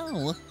do now?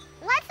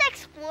 Let's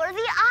explore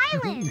the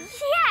island.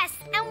 Yes,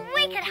 and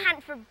we could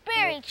hunt for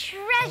buried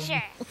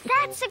treasure.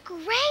 That's a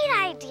great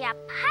idea.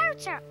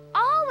 Pirates are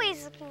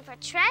always looking for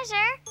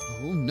treasure.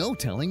 Oh, no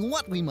telling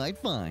what we might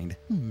find.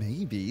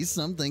 Maybe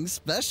something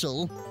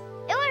special.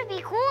 It would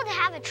be cool to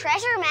have a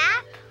treasure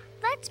map.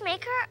 Let's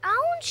make our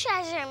own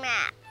treasure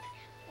map.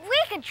 We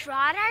could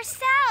draw it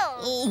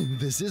ourselves. Oh,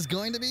 this is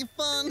going to be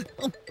fun.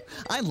 Oh,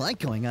 I like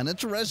going on a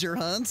treasure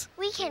hunt.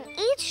 We can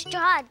each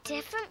draw a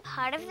different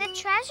part of the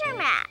treasure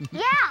map.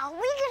 Yeah,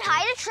 we could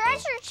hide a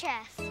treasure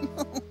chest.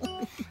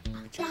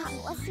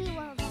 Let's see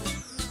what.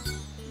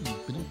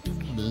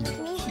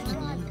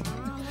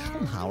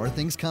 How are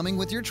things coming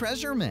with your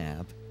treasure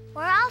map?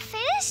 We're all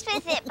finished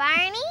with it,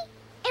 Barney.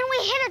 And we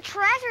hid a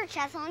treasure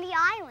chest on the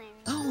island.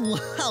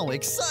 Oh, how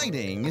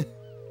exciting!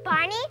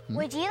 Barney,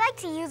 would you like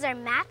to use our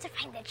map to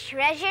find the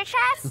treasure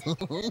chest?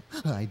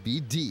 I'd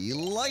be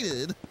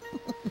delighted.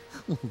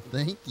 Well,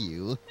 thank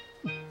you.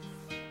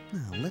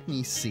 Now, let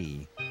me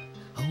see.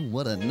 Oh,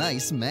 what a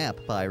nice map,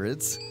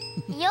 pirates.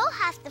 You'll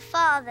have to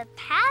follow the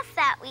path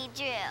that we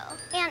drew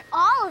and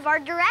all of our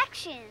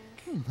directions.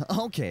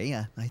 Okay,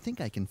 I think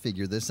I can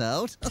figure this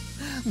out.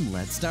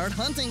 Let's start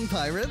hunting,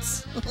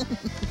 pirates.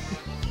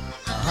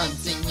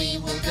 A-hunting we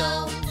will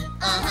go,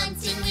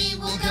 a-hunting we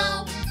will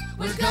go.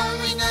 We're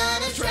going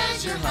on a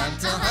treasure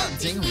hunt,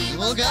 a-hunting we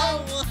will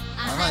go.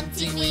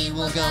 A-hunting we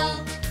will go,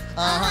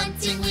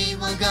 a-hunting we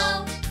will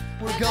go.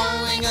 We're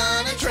going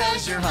on a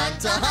treasure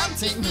hunt,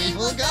 a-hunting we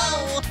will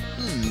go.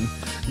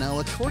 Now,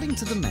 according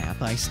to the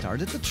map, I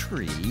start at the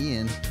tree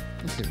and...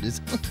 there it is.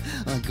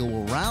 I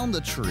go around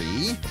the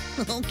tree.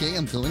 Okay,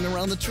 I'm going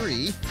around the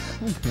tree.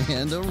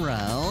 And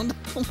around.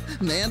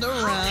 And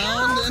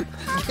around. And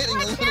getting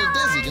a little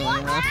dizzy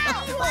going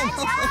around.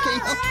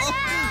 Okay.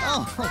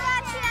 Oh.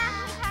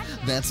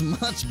 That's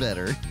much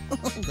better.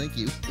 Thank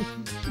you.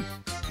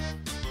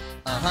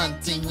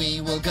 A-hunting we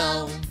will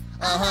go,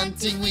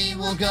 a-hunting we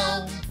will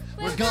go.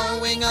 We're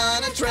going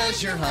on a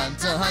treasure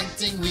hunt,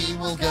 a-hunting we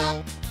will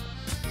go.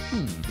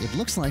 It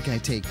looks like I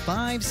take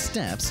 5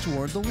 steps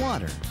toward the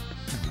water.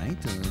 All right,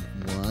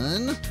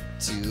 1,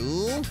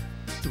 2,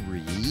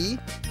 3,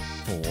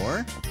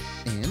 4,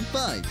 and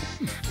 5.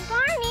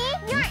 Barney,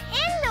 you're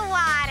in the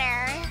water.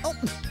 Oh,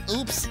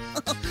 oops.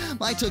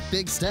 I took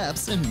big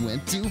steps and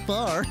went too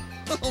far.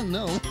 Oh,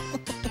 no.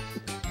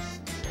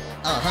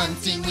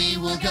 A-hunting we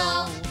will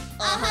go,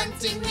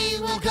 a-hunting we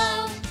will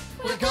go.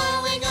 We're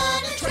going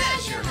on a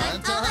treasure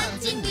hunt,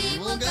 a-hunting we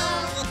will go.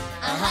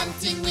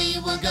 A-hunting we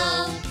will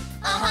go,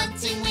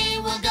 a-hunting we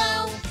will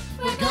go.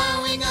 We're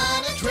going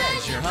on a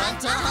treasure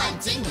hunt,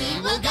 a-hunting we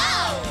will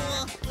go.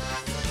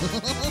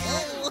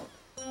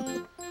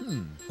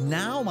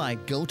 Now I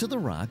go to the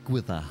rock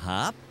with a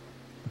hop,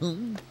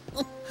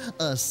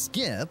 a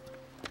skip,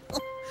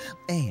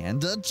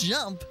 and a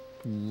jump.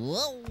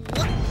 Whoa!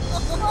 Whoa!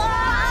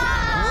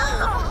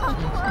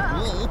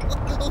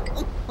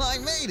 I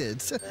made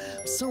it!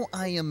 So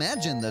I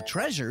imagine the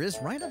treasure is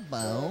right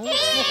about... Here!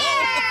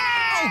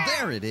 Oh,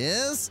 there it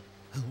is!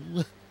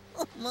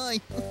 Oh,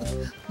 my!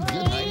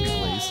 Good hiding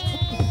place.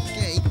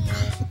 Okay.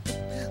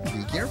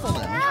 Be careful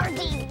now.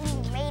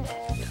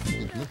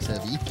 It looks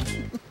heavy.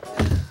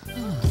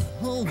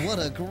 Oh, what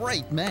a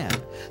great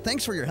map.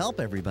 Thanks for your help,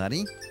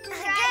 everybody. Good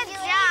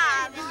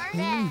job.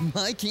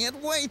 I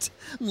can't wait.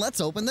 Let's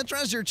open the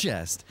treasure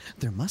chest.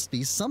 There must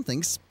be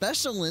something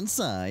special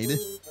inside.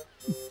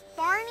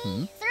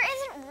 Barney, there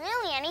isn't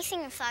really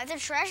anything inside the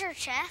treasure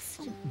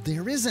chest.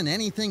 There isn't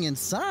anything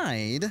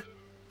inside.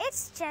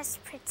 It's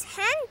just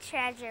pretend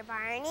treasure,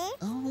 Barney.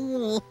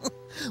 Oh,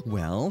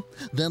 well,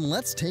 then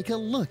let's take a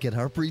look at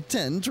our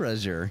pretend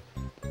treasure.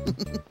 There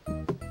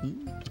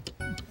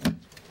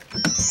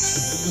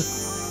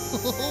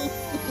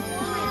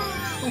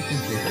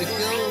it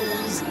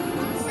goes.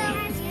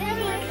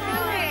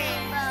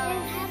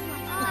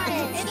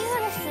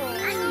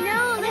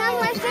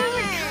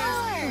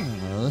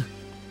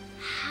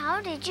 How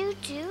did you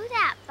do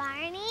that,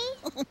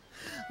 Barney?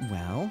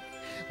 Well,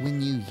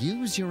 when you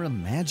use your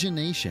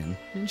imagination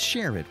and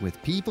share it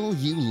with people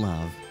you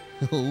love,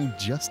 oh,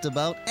 just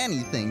about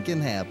anything can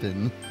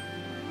happen.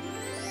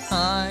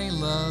 I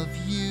love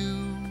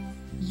you,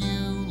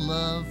 you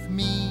love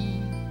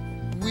me.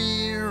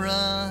 We're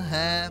a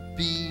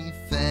happy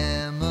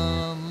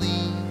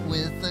family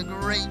with a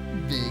great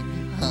big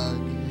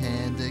hug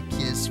and a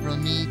kiss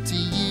from me to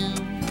you.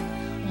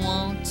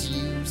 Won't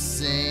you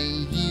say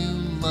you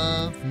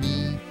love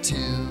me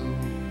too?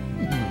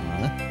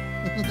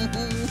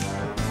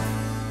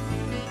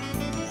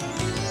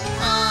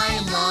 I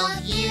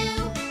love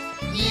you,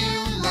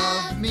 you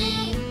love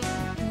me.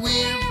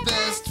 We're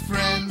best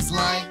friends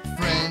like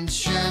friends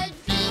should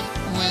be,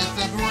 with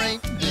a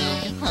great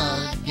big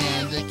hug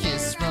and a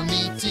kiss from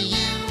me to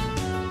you.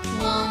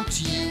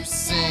 Won't you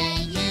say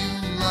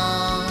you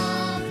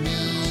love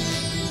me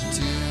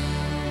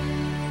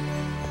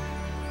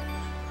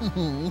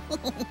too?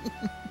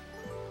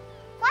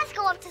 Let's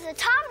go up to the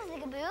top of the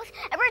caboose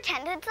and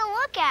pretend it's a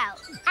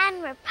lookout. And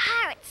we're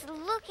pirates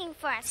looking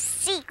for a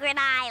secret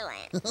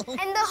island.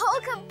 And the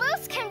whole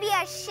caboose can be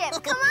our ship.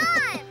 Come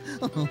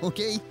on!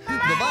 Okay, Bye,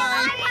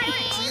 bye-bye.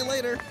 pirates. See you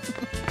later.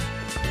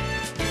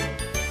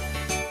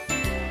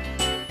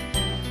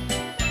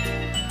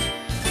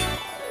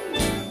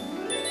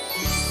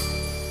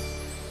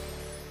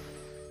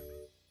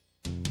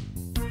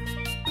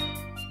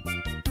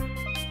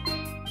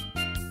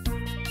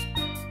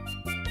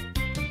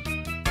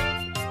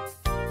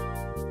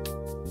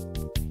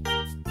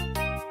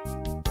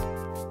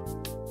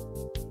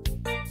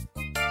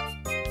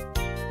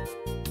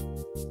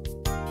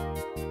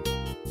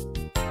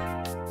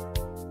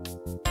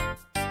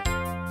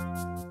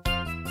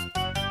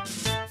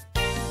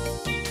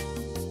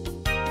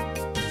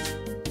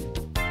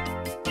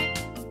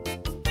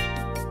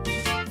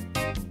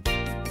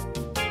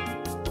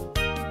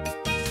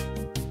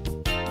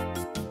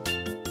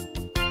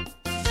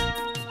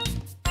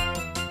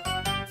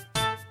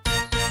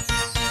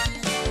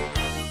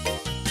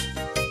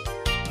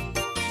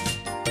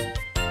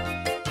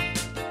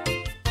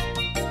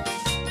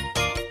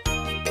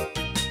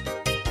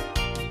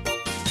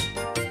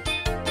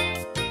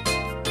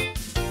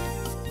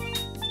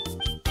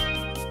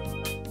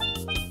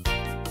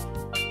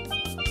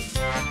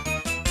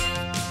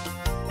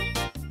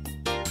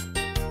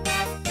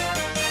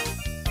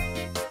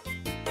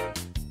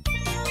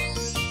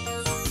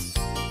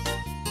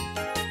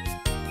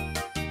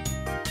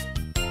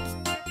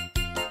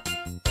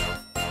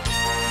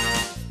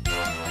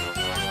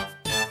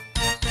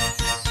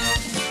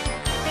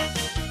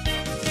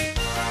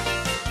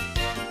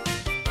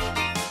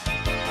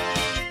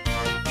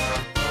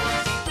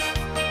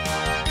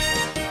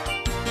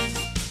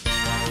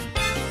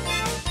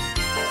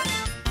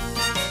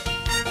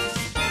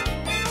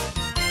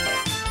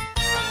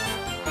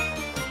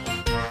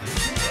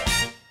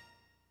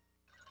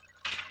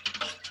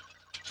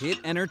 Hit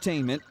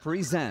Entertainment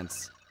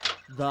presents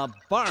the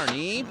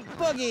Barney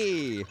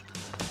Boogie.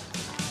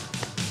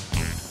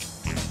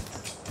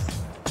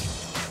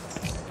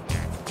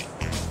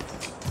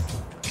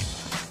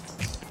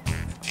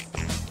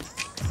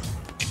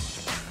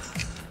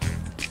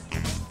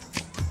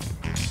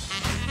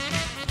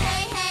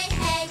 Hey, hey,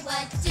 hey,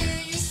 what do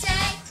you say?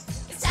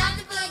 It's time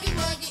to boogie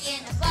woogie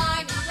in a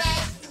Barney way.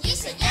 And you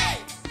say yay!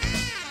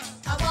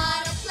 I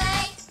wanna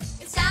play.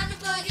 It's time to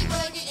boogie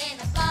woogie in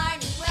a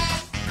Barney way.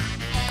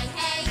 Hey,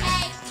 hey,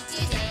 hey,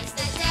 today's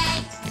the day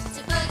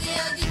to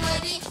boogie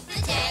woogie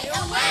the day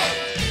away.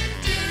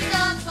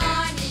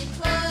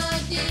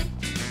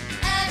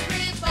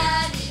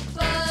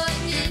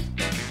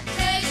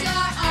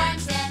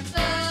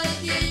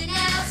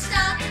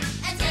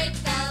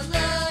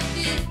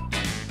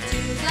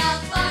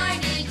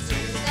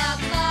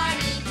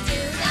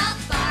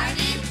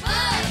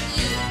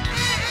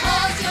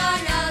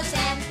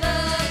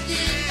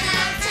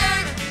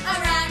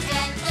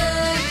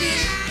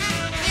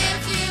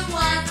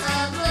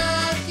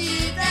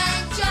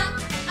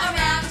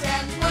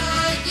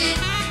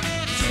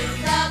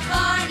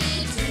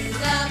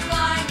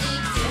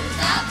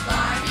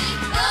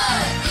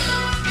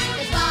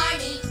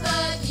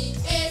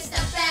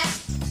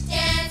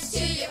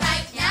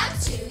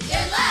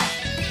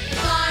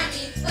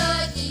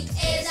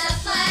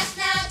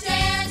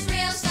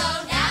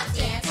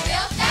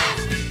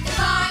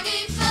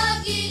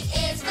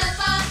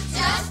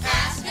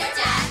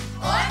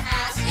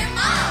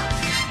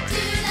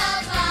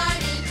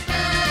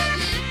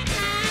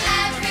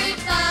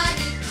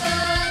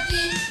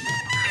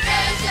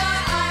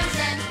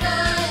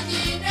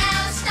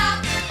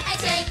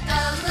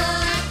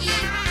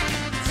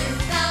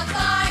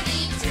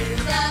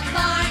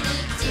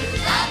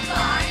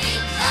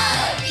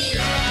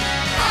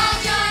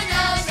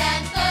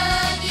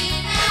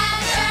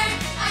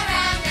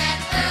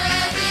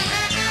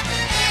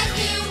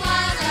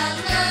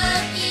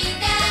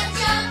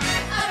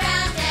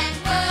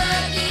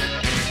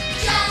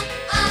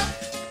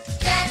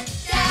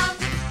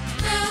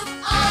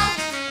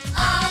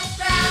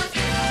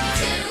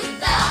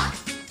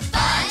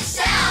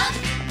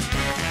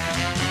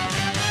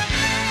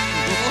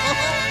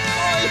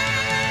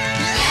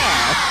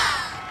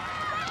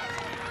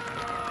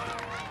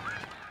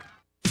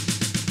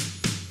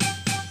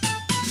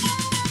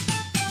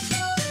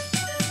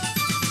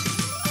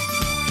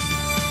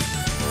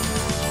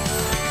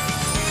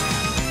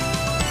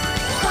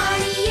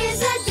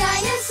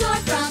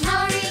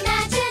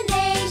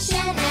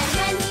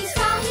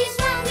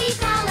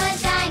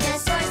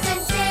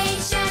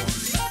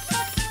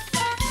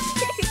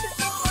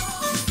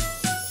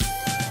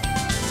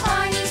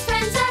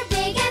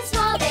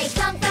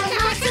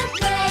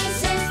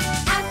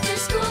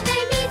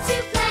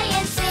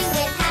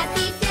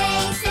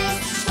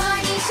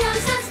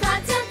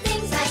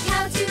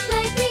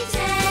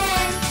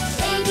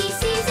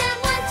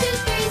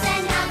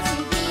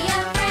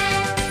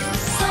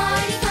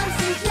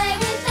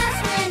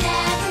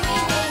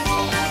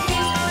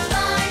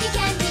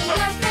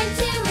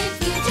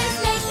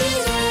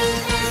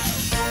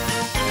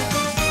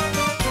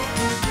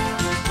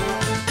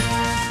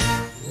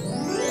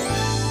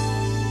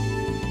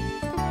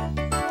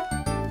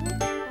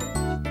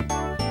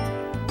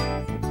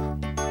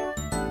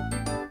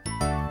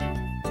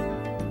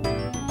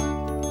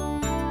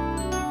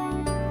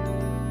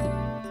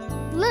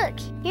 Look,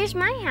 here's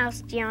my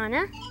house,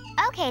 Gianna.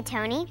 Okay,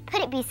 Tony,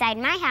 put it beside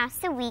my house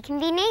so we can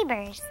be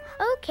neighbors.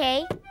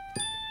 Okay.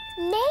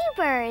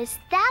 Neighbors,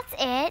 that's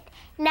it.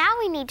 Now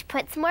we need to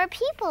put some more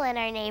people in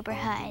our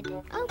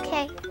neighborhood.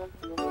 Okay.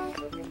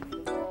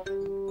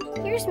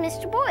 Here's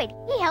Mr. Boyd.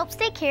 He helps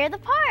take care of the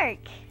park.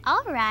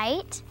 All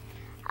right.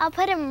 I'll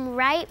put him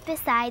right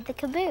beside the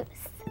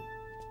caboose.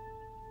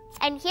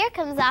 And here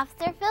comes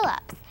Officer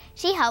Phillips.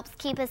 She helps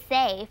keep us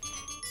safe.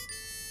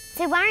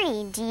 So,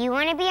 Barney, do you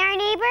want to be our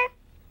neighbor?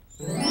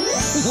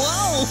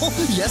 Whoa!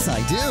 Yes,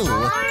 I do.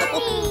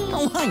 Barney!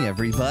 Oh, hi,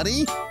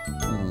 everybody.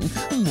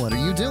 What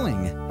are you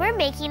doing? We're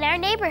making our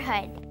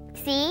neighborhood.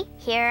 See,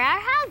 here are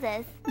our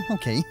houses.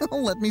 Okay,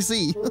 let me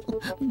see.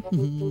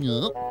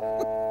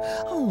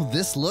 Oh,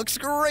 this looks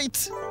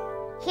great.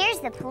 Here's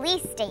the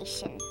police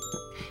station.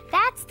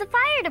 That's the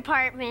fire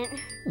department.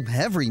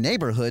 Every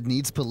neighborhood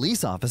needs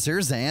police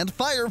officers and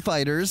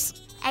firefighters.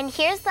 And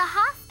here's the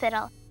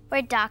hospital,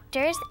 where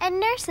doctors and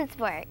nurses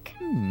work.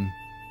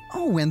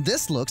 Oh, and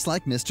this looks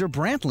like Mr.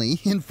 Brantley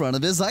in front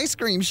of his ice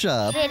cream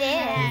shop. It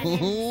is.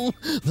 Oh,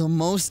 the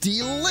most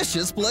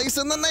delicious place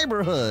in the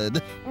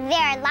neighborhood. There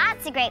are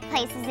lots of great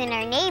places in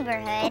our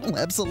neighborhood. Oh,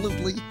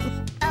 absolutely.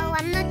 Oh,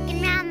 I'm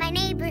looking around my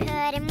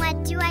neighborhood, and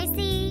what do I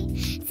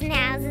see? Some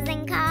houses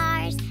and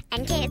cars,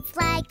 and kids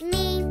like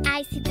me.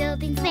 I see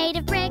buildings made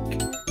of brick,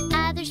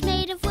 others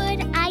made of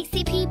wood. I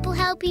see people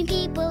helping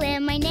people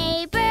in my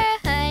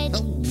neighborhood.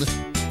 Oh.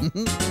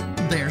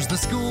 There's the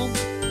school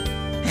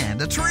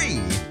and a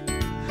tree.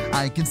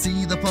 I can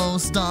see the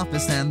post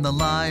office and the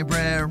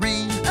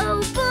library.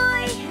 Oh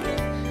boy,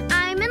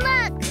 I'm in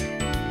luck.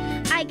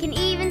 I can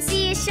even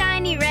see a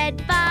shiny red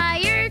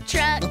fire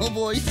truck. Oh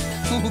boy,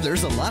 oh,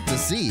 there's a lot to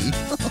see.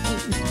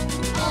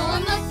 Oh,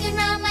 I'm looking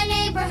around my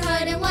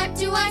neighborhood, and what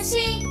do I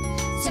see?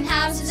 Some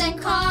houses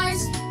and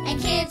cars, and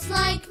kids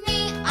like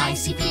me. I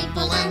see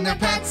people and their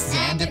pets,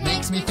 and it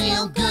makes me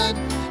feel good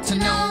to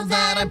know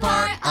that I'm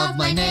part of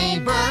my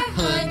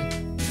neighborhood.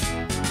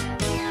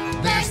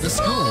 There's the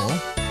school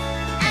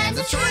and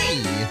a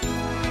tree.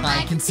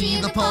 I can see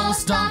the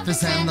post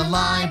office and the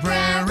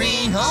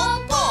library.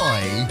 Oh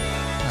boy,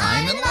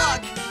 I'm in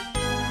luck.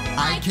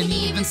 I can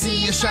even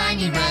see a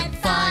shiny red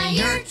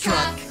fire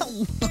truck.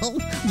 Oh,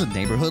 the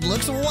neighborhood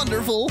looks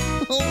wonderful.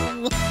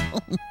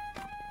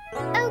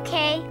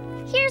 Okay,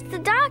 here's the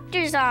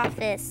doctor's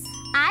office.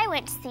 I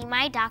went to see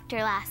my doctor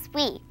last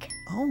week.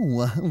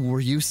 Oh, were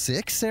you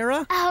sick,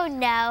 Sarah? Oh,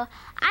 no.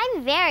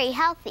 I'm very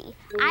healthy.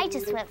 I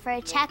just went for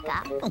a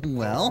checkup.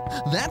 Well,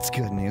 that's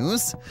good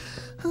news.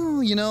 Oh,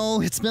 you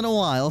know, it's been a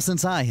while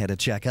since I had a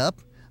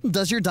checkup.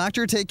 Does your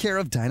doctor take care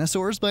of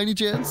dinosaurs by any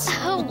chance?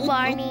 Oh,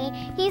 Barney,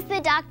 he's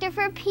the doctor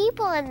for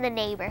people in the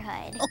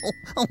neighborhood.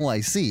 Oh, I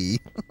see.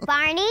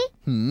 Barney?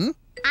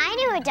 I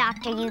knew a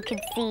doctor you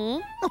could see.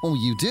 Oh,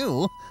 you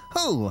do?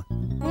 Who?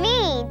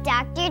 Me,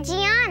 Dr.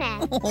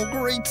 Gianna. Oh,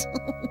 great.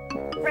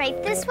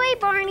 Right this way,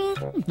 Barney.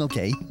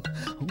 Okay.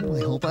 Oh, I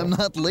hope I'm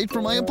not late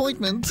for my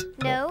appointment.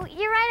 No,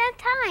 you're right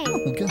on time.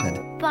 Oh,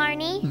 good.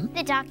 Barney,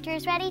 the doctor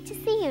is ready to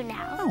see you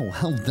now.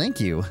 Oh, thank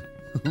you.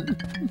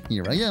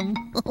 Here I am.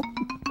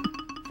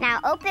 Now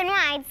open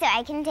wide so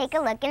I can take a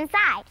look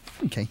inside.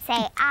 Okay.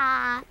 Say,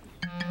 ah.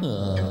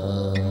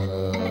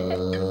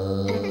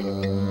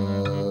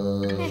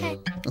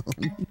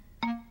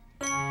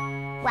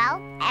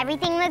 Well,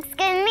 everything looks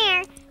good in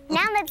there.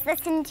 Now let's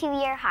listen to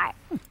your heart.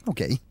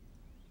 Okay.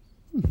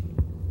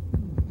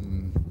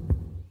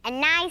 A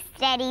nice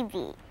steady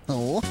beat.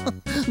 Oh,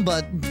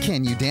 but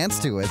can you dance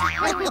to it?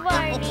 Oh,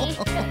 Barney.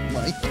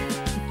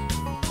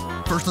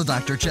 First the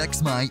doctor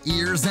checks my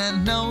ears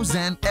and nose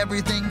and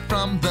everything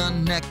from the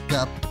neck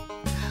up.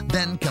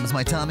 Then comes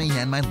my tummy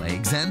and my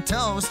legs and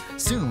toes.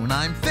 Soon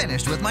I'm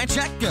finished with my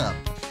checkup.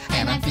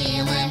 And I'm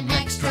feeling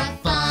extra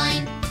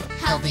fine,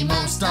 healthy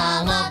most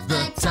all of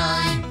the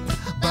time.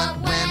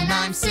 But when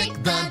I'm sick,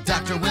 the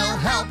doctor will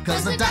help,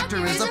 'cause the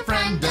doctor is a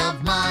friend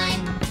of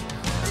mine.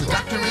 The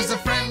doctor is a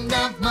friend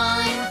of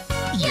mine.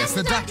 Yes,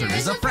 the doctor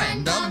is a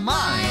friend of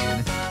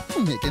mine.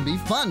 It can be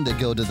fun to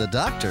go to the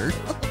doctor.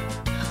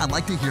 I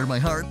like to hear my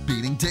heart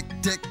beating tick,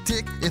 tick,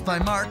 tick. If I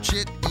march,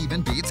 it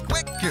even beats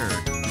quicker.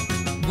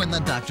 When the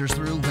doctor's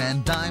through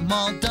and I'm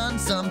all done,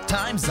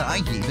 sometimes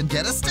I even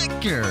get a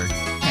sticker.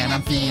 And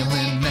I'm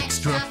feeling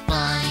extra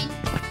fine,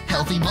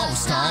 Healthy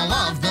most all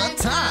of the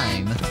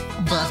time.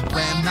 But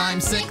when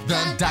I'm sick,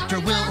 the doctor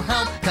will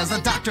help, 'cause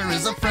the doctor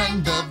is a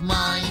friend of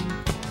mine.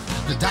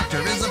 The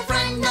doctor is a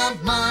friend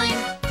of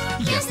mine.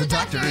 Yes, the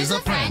doctor is a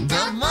friend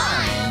of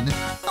mine.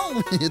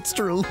 Oh, it's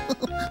true.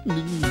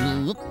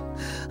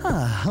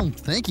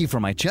 Thank you for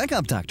my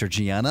checkup, Dr.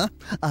 Gianna.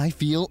 I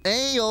feel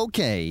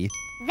A-okay.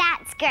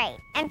 That's great.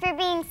 And for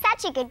being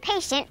such a good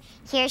patient,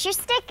 here's your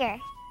sticker.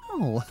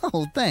 Oh,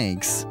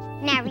 thanks.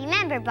 Now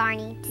remember,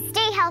 Barney, to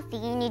stay healthy,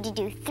 you need to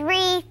do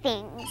 3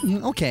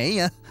 things.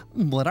 Okay,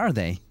 what are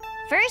they?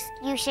 First,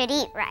 you should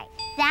eat right.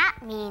 That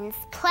means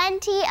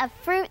plenty of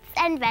fruits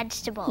and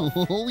vegetables.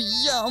 Oh,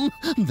 yum!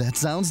 That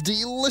sounds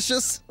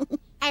delicious.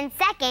 And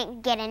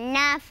second, get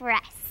enough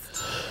rest.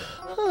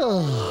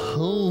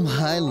 Oh,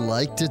 I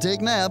like to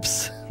take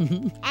naps.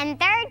 And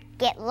third,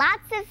 get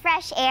lots of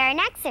fresh air and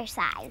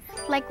exercise.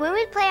 Like when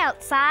we play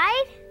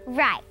outside?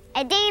 Right.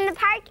 A day in the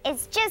park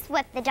is just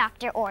what the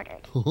doctor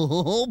ordered.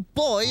 Oh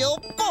boy, oh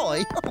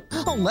boy.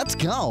 Oh, let's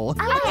go.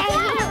 Okay.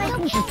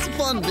 It's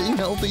fun being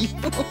healthy.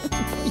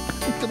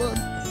 Come on.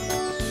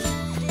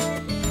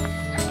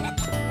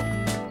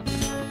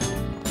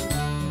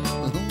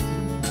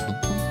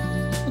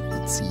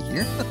 Let's see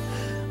here.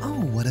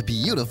 Oh, what a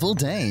beautiful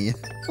day.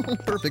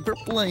 Perfect for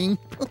playing.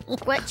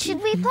 What should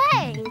we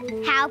play?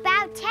 How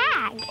about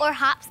tag or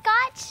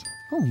hopscotch?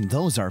 Oh,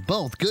 those are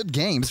both good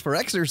games for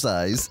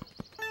exercise.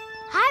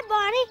 Hi,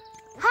 Barney.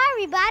 Hi,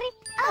 everybody.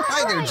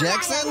 Hi there,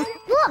 Jackson.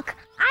 Look,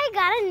 I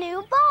got a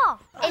new ball.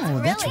 It's Oh,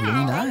 that's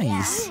really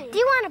nice. Do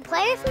you want to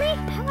play with me?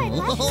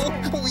 Oh,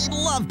 we'd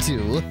love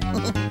to.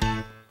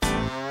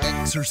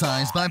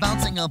 Exercise by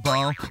bouncing a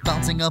ball,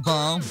 bouncing a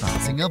ball,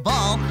 bouncing a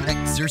ball.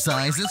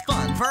 Exercise is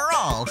fun for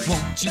all.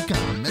 Won't you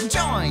come and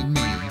join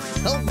me?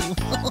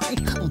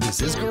 Oh,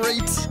 this is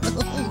great.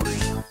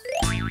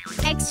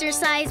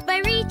 Exercise by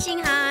reaching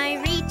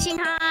high, reaching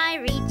high,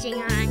 reaching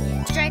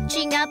high.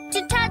 Stretching up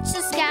to touch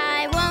the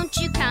sky. Won't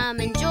you come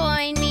and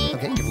join me?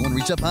 Okay, everyone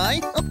reach up high.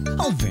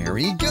 Oh,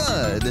 very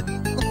good.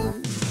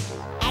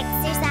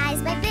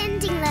 Exercise by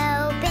bending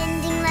low,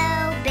 bending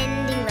low,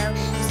 bending low.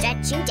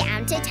 Stretching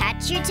down to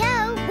touch your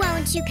toe.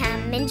 Won't you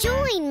come and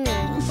join me?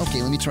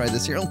 Okay, let me try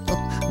this here.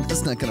 Oh,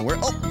 that's not gonna work.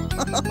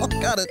 Oh,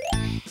 got it.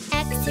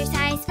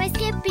 Exercise by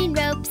skipping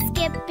rope,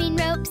 skipping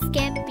rope,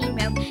 skipping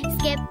rope.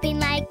 Skipping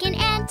like an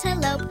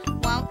antelope.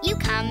 Won't you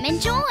come and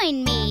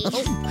join me?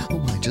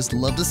 Oh, I just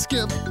love to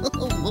skip.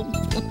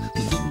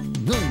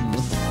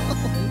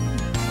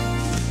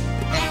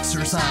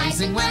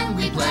 Exercising when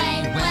we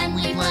play, when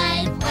we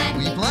play, when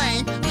we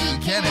play. We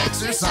can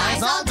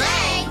exercise all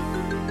day.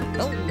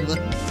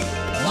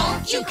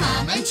 Won't you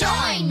come and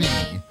join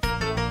me?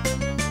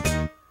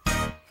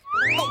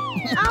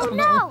 Oh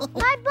no,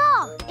 my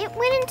ball. It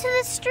went into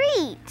the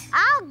street.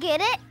 I'll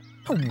get it.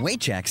 Oh, wait,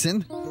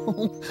 Jackson.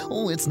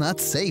 Oh, it's not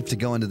safe to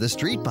go into the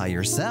street by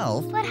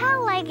yourself. But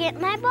how'll I get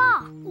my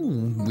ball?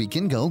 We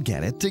can go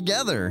get it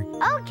together.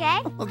 Okay.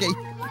 Okay.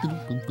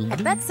 I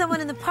bet someone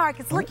in the park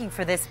is looking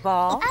for this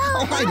ball.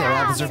 Oh, hi there,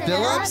 Officer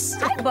Phillips.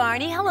 Hi,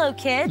 Barney. Hello,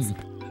 kids.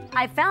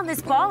 I found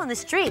this ball in the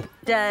street.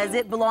 Does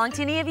it belong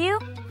to any of you?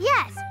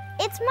 Yes,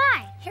 it's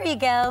mine. Here you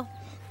go.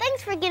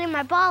 Thanks for getting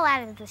my ball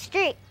out of the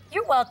street.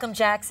 You're welcome,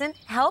 Jackson.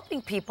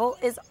 Helping people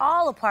is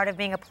all a part of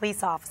being a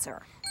police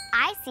officer.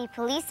 I see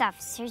police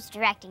officers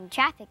directing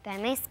traffic by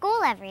my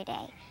school every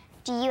day.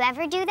 Do you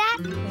ever do that?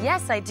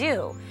 Yes, I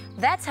do.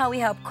 That's how we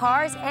help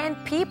cars and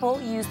people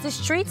use the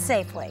street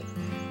safely.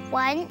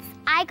 Once,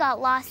 I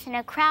got lost in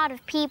a crowd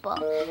of people,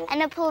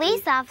 and a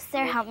police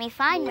officer helped me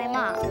find my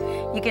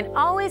mom. You can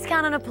always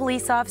count on a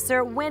police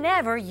officer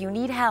whenever you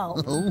need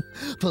help. Oh,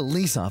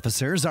 police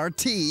officers are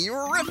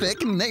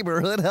terrific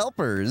neighborhood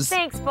helpers.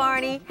 Thanks,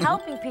 Barney.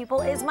 Helping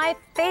people is my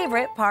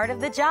favorite part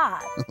of the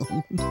job.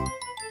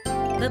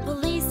 The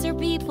police are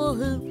people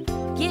who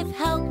give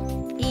help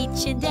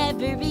each and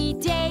every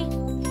day.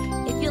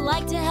 If you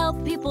like to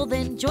help people,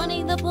 then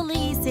joining the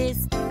police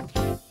is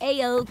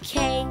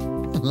A-OK.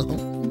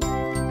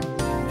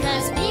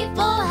 'Cause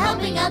people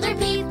helping other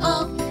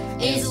people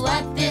is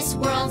what this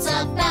world's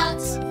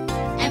about.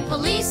 And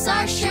police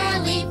are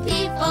surely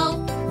people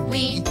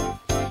we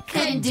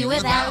couldn't do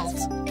without.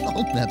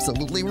 Oh,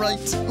 absolutely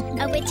right.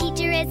 Oh, a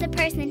teacher is a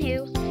person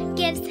who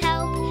gives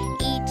help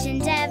each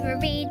and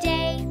every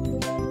day.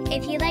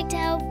 If you like to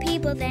help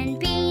people, then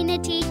being a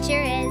teacher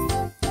is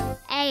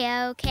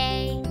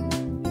A-OK.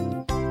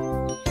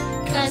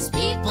 'Cause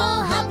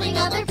people helping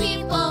other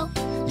people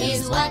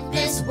is what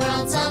this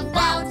world's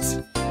about.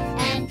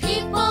 And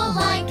people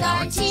like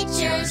our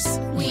teachers,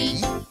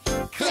 we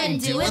couldn't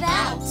do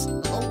without.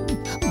 Oh,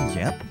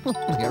 yep,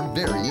 they're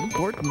very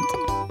important.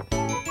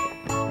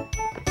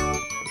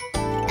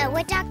 Oh,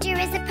 a doctor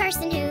is a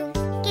person who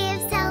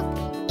gives help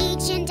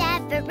each and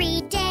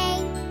every day.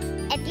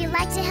 If you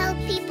like to help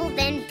people,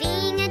 then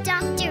being a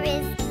doctor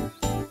is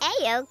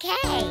A-OK.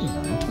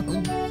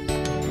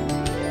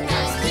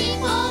 'Cause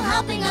people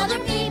helping other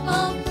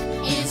people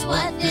is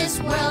what this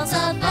world's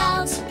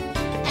about.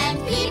 And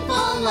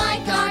people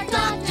like our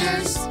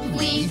doctors,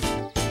 we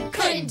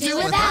couldn't do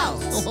without.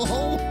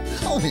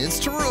 Oh, it's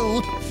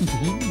true.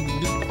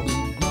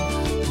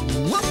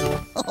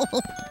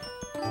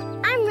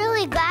 I'm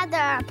really glad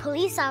there are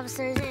police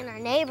officers in our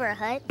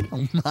neighborhood.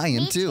 Oh, I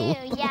am too.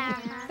 Yeah.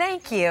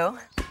 Thank you.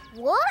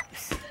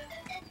 Whoops.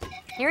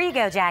 Here you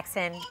go,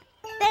 Jackson.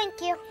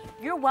 Thank you.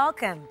 You're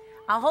welcome.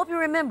 I hope you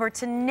remember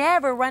to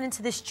never run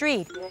into the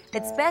street.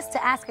 It's best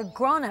to ask a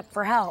grown-up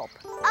for help.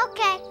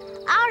 Okay,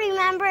 I'll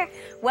remember.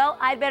 Well,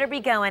 I'd better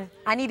be going.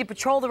 I need to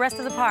patrol the rest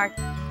of the park.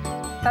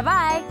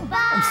 Bye-bye.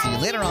 Bye. See you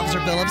later,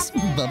 Officer Phillips.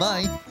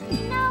 Bye-bye.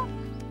 No,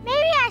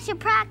 maybe I should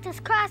practice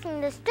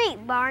crossing the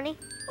street, Barney.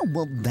 Oh,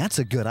 well, that's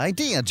a good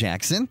idea,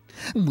 Jackson.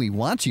 We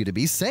want you to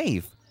be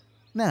safe.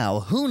 Now,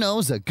 who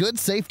knows a good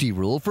safety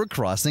rule for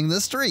crossing the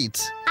street?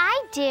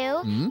 I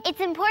do. It's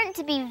important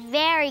to be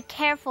very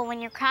careful when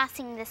you're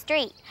crossing the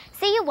street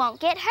so you won't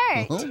get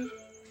hurt.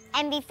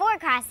 And before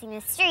crossing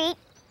the street,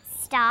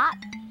 stop,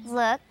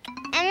 look,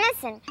 and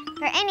listen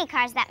for any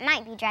cars that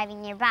might be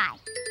driving nearby.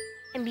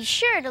 And be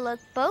sure to look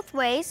both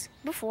ways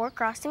before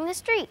crossing the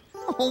street.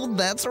 Oh,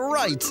 that's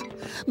right.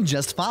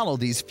 Just follow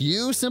these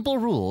few simple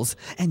rules,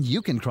 and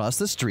you can cross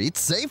the street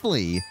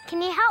safely.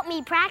 Can you help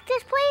me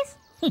practice, please?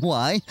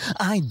 Why,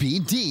 I'd be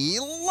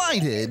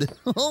delighted.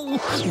 Oh,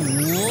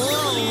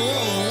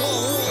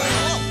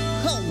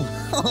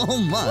 oh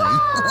my.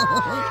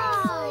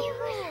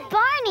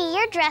 Barney,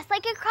 you're dressed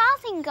like a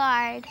crossing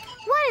guard.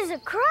 What is a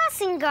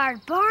crossing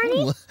guard,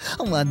 Barney?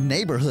 Oh, a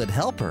neighborhood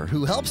helper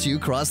who helps you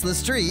cross the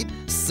street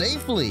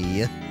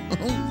safely.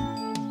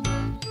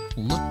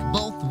 Look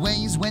both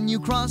ways when you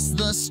cross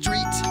the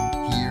street.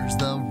 Here's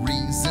the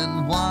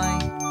reason why.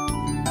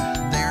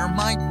 There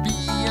might be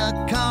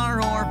a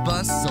car or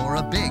bus or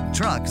a big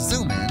truck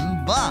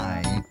zooming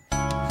by.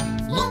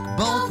 Look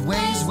both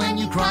ways when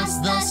you cross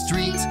the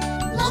street.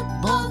 Look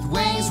both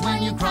ways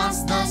when you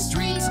cross the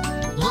street.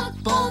 Look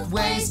both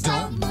ways,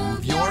 don't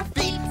move your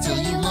feet till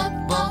you look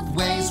both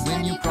ways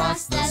when you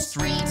cross the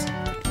street.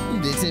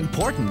 It's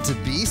important to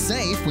be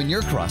safe when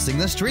you're crossing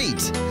the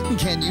street.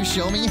 Can you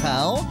show me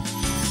how?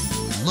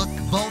 Look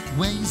both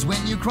ways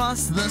when you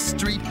cross the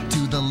street,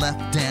 to the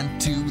left and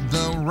to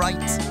the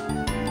right.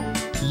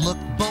 Look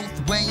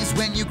both ways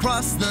when you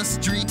cross the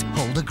street,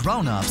 hold a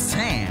grown-up's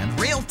hand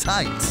real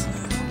tight.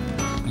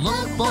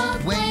 Look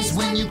both ways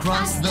when you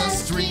cross the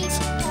street.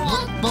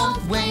 Look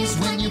both ways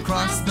when you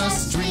cross the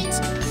street.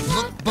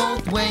 Look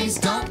both ways,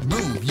 don't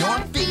move your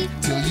feet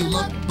till you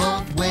look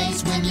both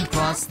ways when you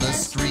cross the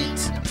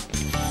street.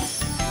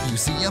 You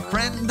see a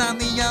friend on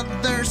the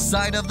other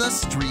side of the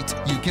street,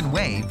 you can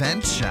wave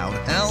and shout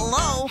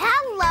hello.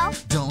 Hello.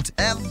 Don't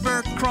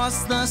ever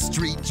cross the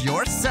street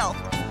yourself.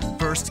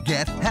 First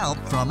get help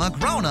from a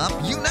grown-up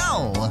you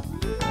know.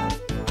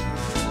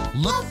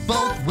 Look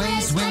both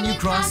ways when you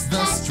cross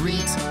the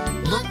street.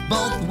 Look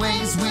both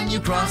ways when you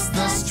cross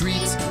the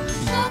street.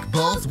 Look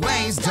both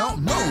ways,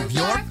 don't move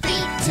your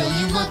feet till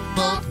you look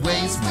both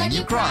ways when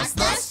you cross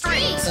the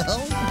street.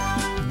 Oh,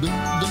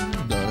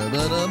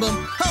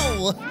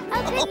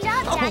 good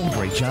job, Daddy.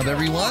 Great job,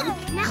 everyone.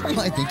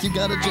 I think you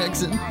got it,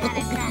 Jackson.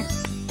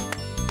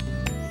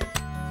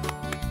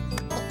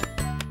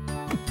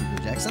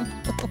 Jackson?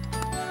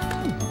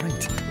 All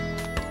right.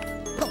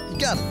 Oh, you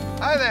got it.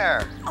 Hi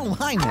there. Oh,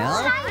 hi,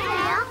 Mel.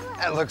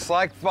 That looks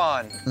like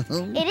fun.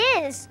 It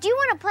is. Do you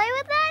want to play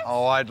with us?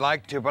 Oh, I'd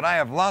like to, but I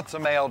have lots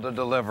of mail to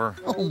deliver.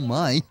 Oh,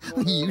 my.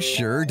 You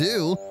sure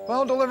do.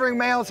 Well, delivering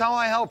mail is how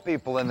I help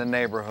people in the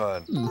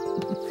neighborhood.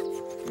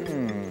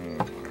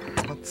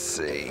 Let's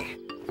see.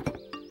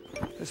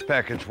 This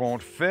package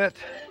won't fit.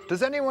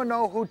 Does anyone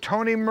know who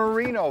Tony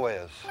Marino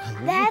is?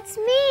 That's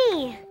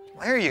me.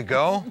 Here you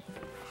go.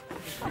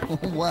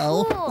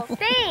 Wow. Cool,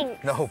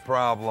 thanks. No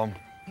problem.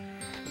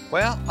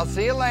 Well, I'll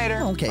see you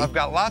later. Okay. I've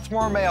got lots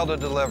more mail to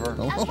deliver.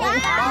 All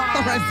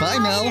right, bye,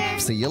 Mel.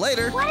 See you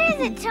later. What is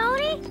it,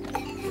 Tony?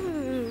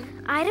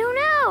 I don't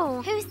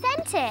know. Who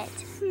sent it?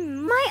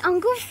 My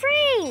Uncle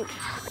Frank.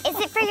 Is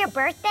it for your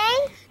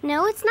birthday?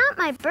 No, it's not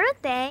my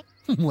birthday.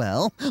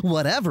 Well,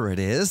 whatever it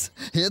is,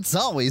 it's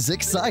always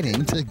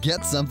exciting to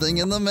get something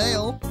in the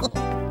mail.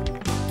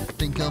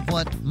 Think of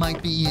what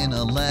might be in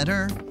a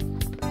letter,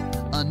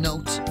 a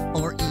note,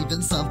 or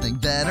even something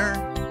better.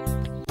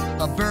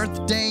 A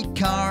birthday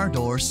card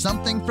or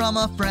something from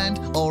a friend,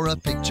 or a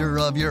picture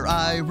of your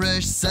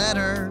Irish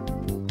setter.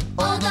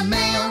 Oh, the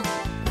mail,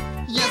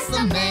 yes,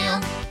 the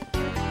mail.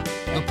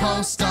 The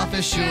post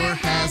office sure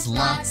has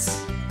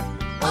lots.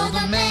 Oh,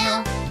 the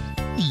mail,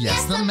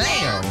 yes, the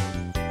mail.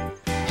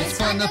 It's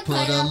fun to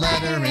put a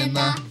letter in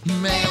the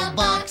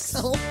mailbox.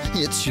 Oh,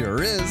 it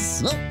sure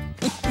is. Oh.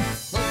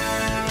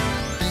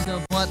 Think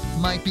of what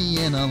might be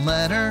in a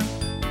letter,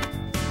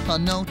 a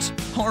note,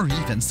 or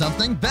even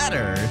something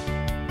better.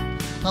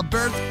 A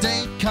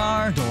birthday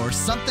card or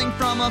something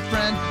from a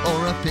friend,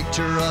 or a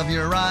picture of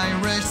your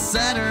Irish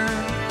setter.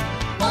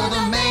 Oh,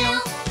 the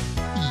mail,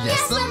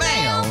 yes, the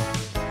mail.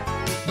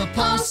 The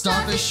post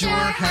office sure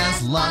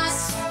has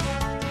lots.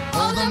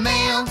 Oh, the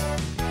mail,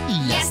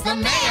 yes, the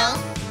mail.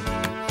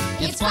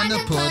 It's fun to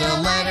put a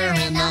letter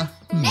in the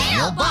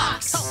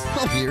mailbox.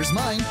 Oh, here's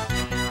mine.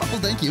 Oh,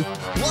 thank you.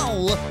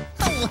 Whoa.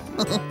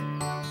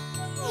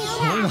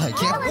 Oh, I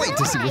can't wait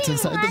to see what's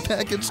inside the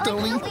package,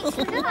 Tony.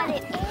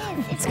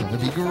 It's gonna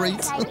be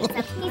great. Oh,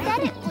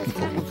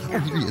 here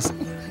he is.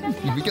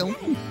 Here we go.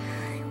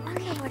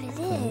 Okay, what it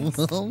is.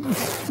 Oh.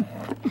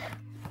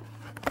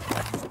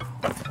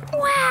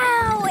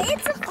 Wow,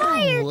 it's a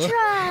fire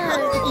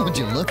truck. Would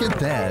you look at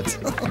that?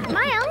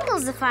 My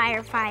uncle's a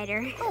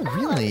firefighter. Oh,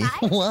 really?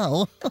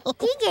 Wow.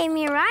 He gave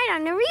me a ride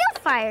on a real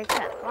fire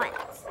truck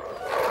once.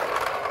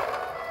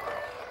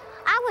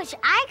 I I wish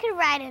I could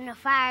ride in a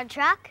fire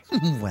truck.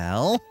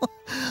 Well,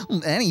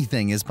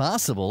 anything is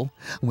possible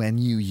when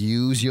you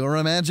use your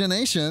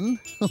imagination.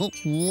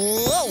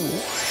 Whoa!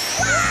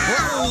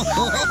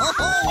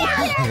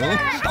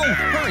 Oh,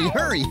 hurry,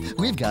 hurry!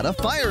 We've got a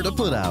fire to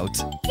put out.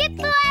 Get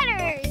the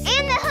ladders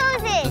and the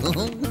hoses.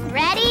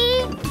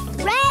 Ready?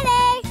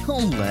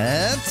 Ready.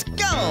 Let's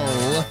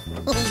go!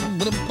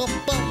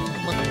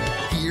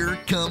 Here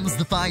comes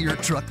the fire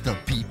truck, the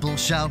people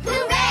shout.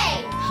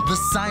 Hooray! The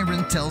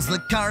siren tells the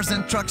cars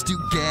and trucks to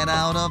get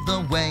out of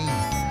the way.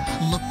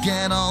 Look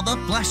at all the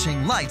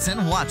flashing lights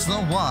and watch the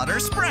water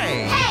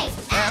spray. Hey!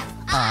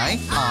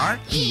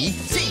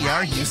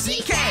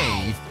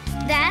 F-I-R-E-T-R-U-C-K.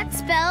 That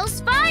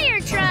spells fire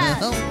truck.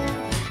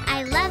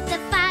 I love the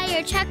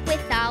fire truck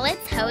with all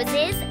its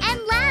hoses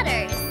and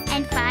ladders,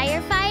 and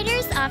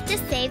firefighters off to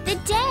save the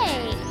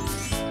day.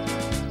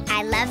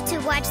 I love to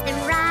watch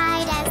them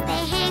ride as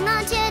they hang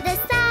onto the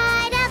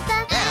side of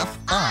the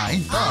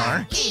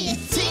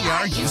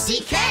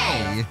F-I-R-E-T-R-U-C-K.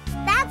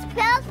 That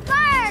spells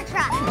fire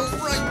truck.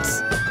 Right.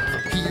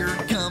 Here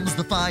comes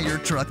the fire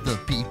truck, the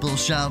people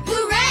shout.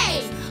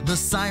 Hooray! The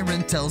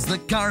siren tells the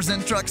cars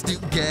and trucks to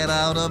get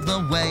out of the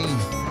way.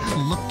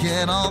 Look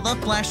at all the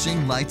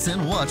flashing lights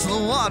and watch the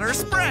water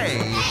spray.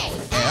 Hey!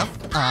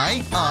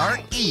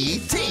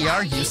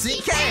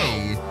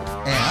 F-I-R-E-T-R-U-C-K.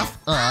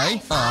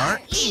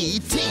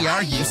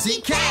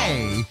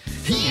 F-I-R-E-T-R-U-C-K.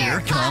 Here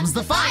comes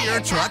the fire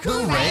truck.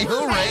 Hooray,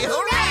 hooray,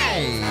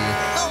 hooray!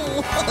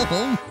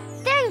 Oh,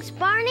 Thanks,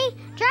 Barney.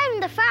 Driving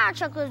the fire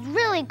truck was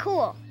really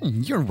cool.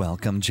 you're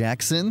welcome,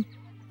 Jackson.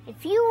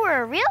 If you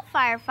were a real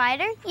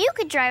firefighter, you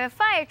could drive a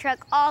fire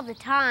truck all the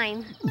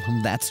time.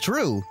 That's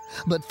true.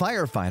 But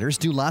firefighters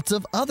do lots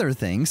of other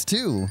things,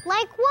 too.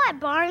 Like what,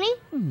 Barney?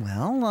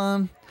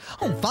 Well,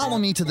 follow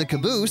me to the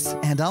caboose,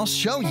 and I'll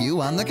show you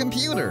on the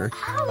computer.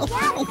 Oh,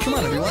 yeah, Come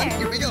on, everyone.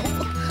 Here we go.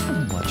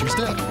 Watch your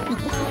step.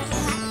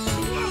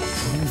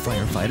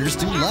 Firefighters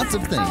do lots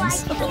of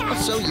things. I'll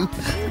show you.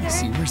 Let's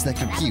see, where's that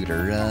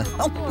computer?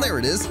 There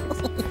it is.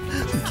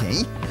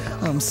 Okay.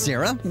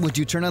 Sarah, would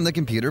you turn on the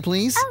computer,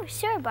 please? Oh,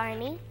 sure,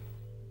 Barney.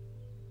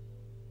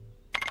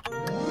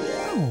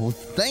 Oh,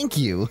 thank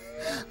you.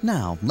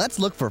 Now, let's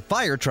look for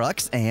fire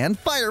trucks and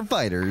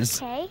firefighters.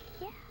 Okay,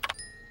 yeah.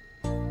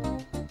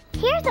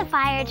 Here's a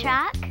fire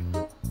truck.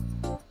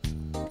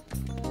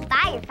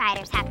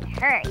 Firefighters have to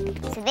hurry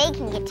so they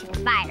can get to the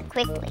fire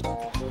quickly.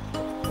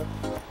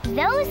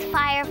 Those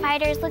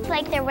firefighters look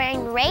like they're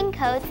wearing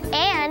raincoats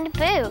and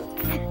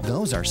boots.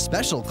 Those are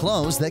special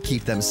clothes that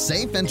keep them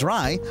safe and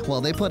dry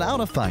while they put out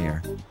a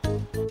fire.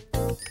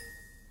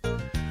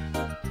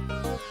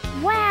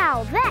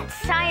 Wow, that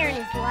siren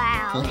is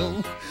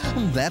loud.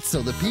 That's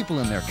so the people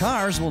in their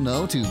cars will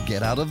know to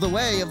get out of the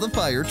way of the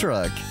fire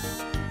truck.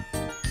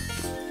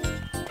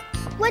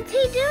 What's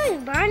he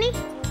doing, Barney?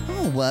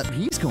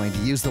 He's going to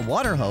use the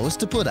water hose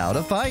to put out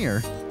a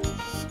fire.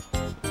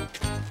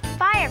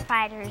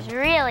 Firefighters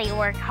really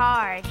work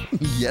hard.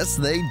 Yes,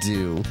 they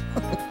do.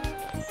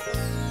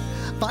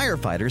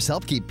 Firefighters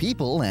help keep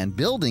people and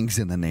buildings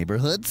in the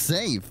neighborhood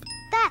safe.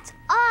 That's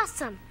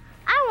awesome.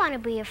 I want to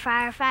be a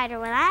firefighter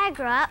when I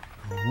grow up.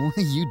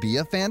 You'd be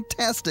a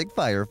fantastic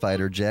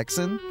firefighter,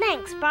 Jackson.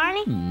 Thanks,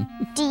 Barney.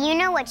 Do you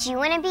know what you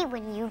want to be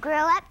when you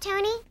grow up,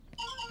 Tony?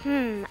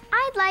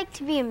 I'd like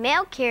to be a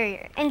mail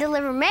carrier and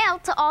deliver mail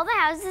to all the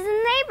houses in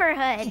the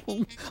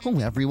neighborhood.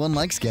 Everyone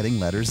likes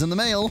getting letters in the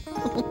mail.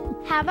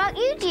 How about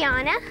you,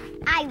 Gianna?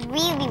 I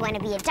really want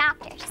to be a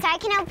doctor so I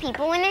can help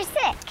people when they're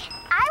sick.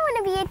 I want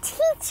to be a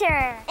teacher.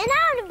 And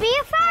I want to be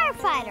a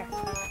firefighter.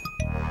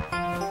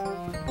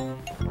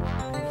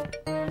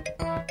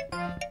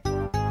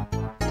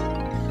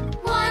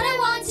 What I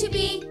want to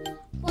be,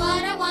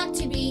 what I want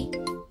to be,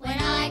 when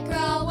I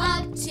grow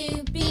up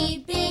to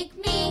be big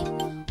me.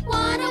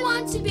 What I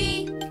want to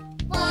be,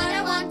 what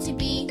I want to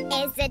be,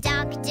 Is a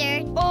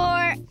doctor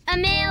or a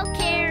mail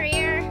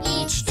carrier.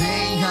 Each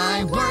day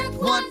I work,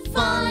 what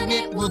fun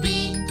it will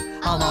be.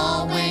 I'll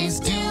always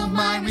do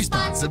my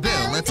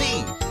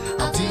responsibility.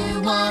 I'll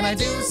do what I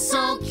do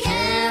so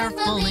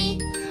carefully.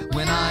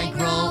 When I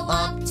grow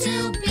up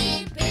to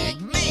be big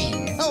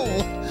me.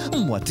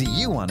 What do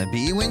you want to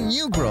be when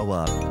you grow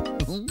up? I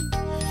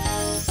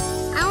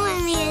want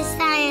to be a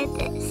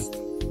scientist.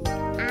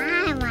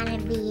 I want to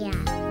be a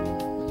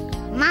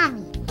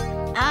mommy.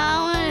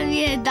 I want to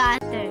be a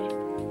doctor.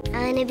 I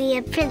want to be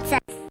a princess.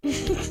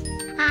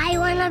 I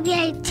want to be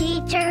a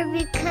teacher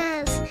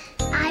because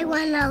I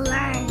want to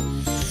learn.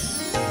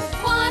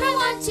 what I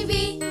want to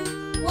be,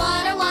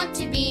 what I want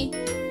to be,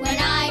 when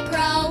I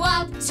grow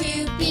up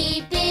to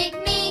be big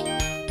me.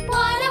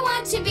 What I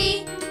want to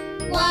be,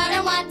 what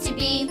I want to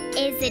be,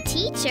 Is a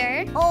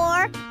teacher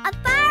or a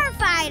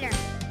firefighter.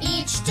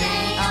 Each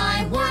day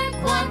I work,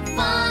 what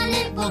fun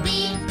it will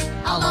be.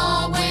 I'll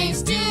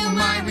always do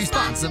my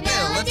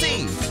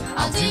responsibility.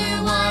 I'll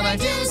do what I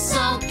do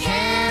so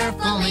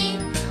carefully.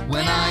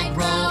 When I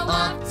grow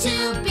up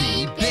to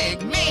be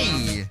big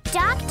me.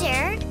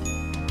 Doctor,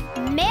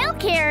 mail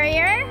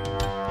carrier,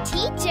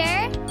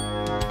 teacher,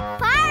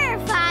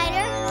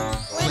 firefighter.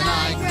 When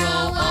I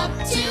grow up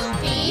to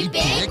be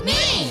big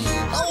me.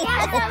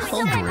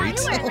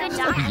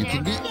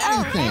 can be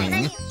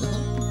anything.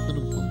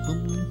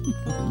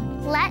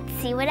 Let's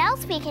see what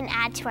else we can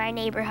add to our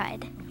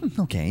neighborhood.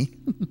 Okay.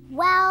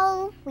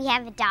 Well, we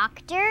have a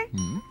doctor,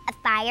 a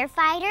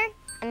firefighter,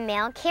 a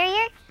mail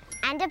carrier,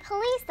 and a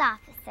police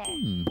officer.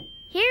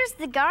 Here's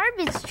the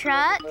garbage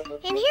truck,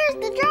 and here's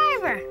the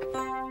driver.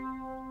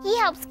 He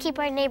helps keep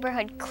our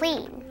neighborhood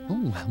clean.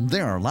 Oh,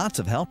 there are lots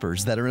of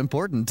helpers that are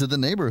important to the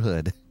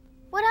neighborhood.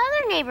 What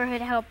other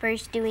neighborhood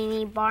helpers do we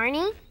need,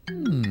 Barney?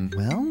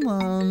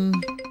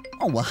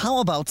 Well, how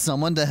about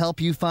someone to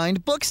help you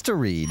find books to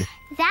read?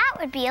 That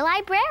would be a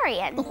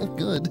librarian. Oh,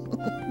 good.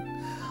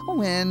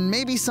 Oh, and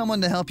maybe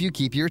someone to help you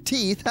keep your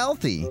teeth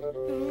healthy.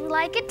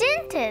 Like a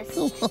dentist.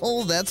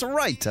 Oh, that's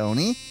right,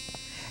 Tony.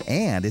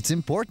 And it's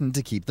important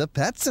to keep the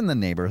pets in the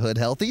neighborhood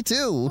healthy,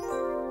 too.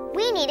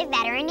 We need a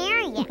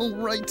veterinarian. Oh,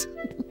 right.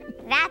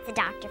 That's a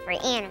doctor for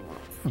animals.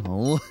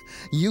 Oh,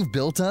 you've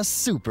built a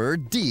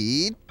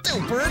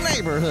super-duper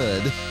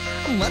neighborhood.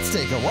 Let's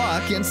take a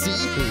walk and see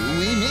who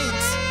we meet.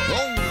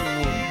 Oh.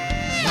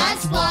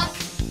 Let's walk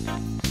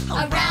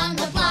around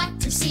the block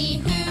to see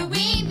who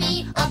we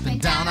meet. Up and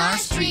down our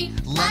street,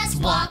 let's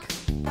walk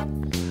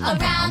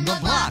around the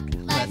block.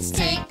 Let's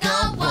take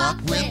a walk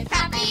with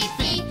happy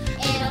feet.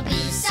 It'll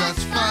be such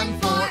fun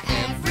for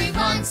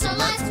everyone, so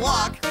let's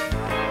walk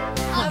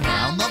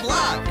around the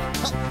block.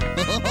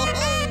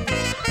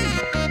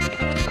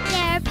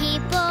 There are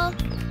people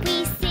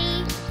we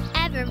see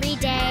every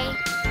day.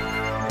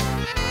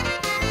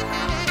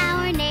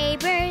 Our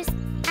neighbors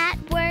at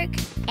work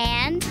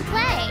and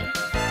play.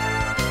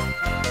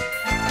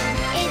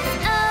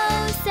 It's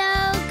oh so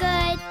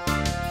good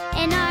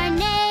in our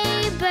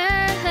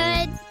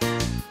neighborhood.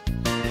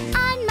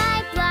 On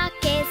my block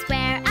is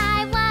where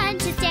I want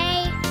to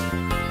stay.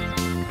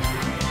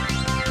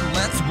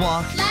 Let's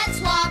walk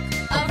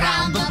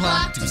around the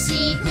block to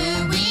see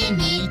who we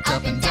meet.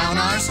 Up and down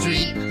our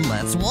street,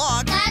 Let's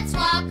walk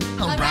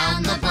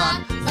around the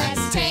block.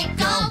 Let's take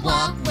a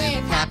walk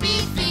with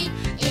happy feet.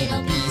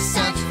 It'll be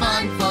such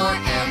fun for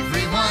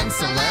everyone,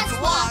 so let's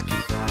walk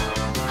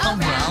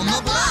around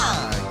the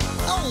block.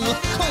 Oh,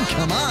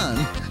 come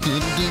on.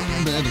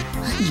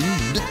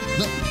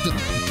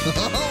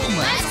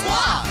 Let's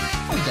walk.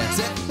 Oh, that's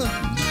it.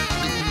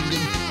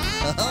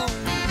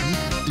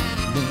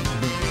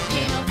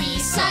 It'll be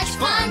such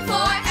fun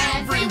for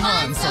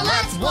everyone, so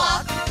let's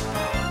walk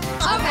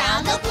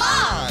around the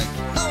block.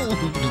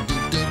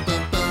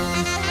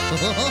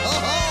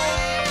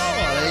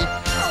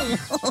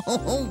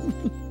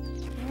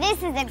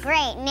 This is a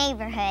great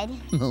neighborhood.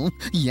 Oh,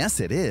 yes,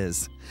 it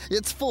is.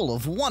 It's full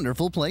of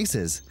wonderful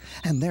places.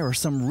 And there are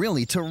some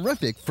really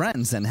terrific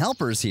friends and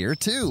helpers here,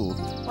 too.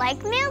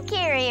 Like mail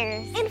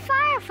carriers and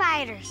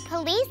firefighters,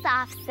 police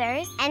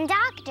officers, and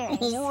doctors.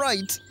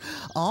 Right.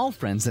 All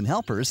friends and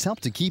helpers help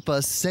to keep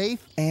us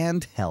safe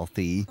and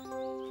healthy.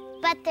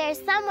 But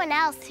there's someone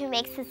else who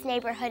makes this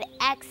neighborhood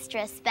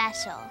extra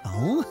special.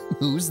 Oh,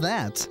 who's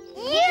that?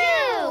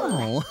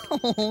 You!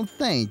 Oh,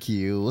 thank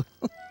you.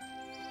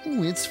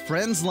 It's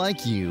friends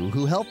like you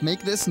who help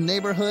make this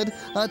neighborhood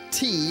a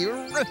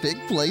terrific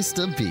place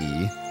to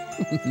be.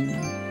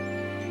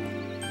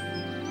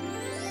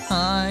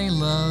 I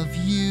love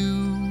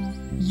you,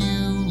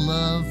 you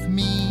love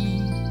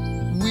me.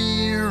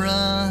 We're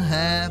a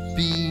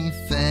happy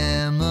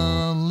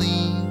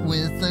family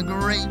with a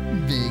great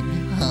big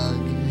hug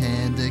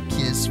and a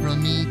kiss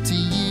from me to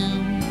you.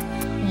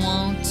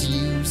 Won't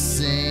you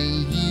say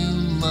you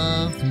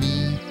love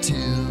me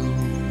too?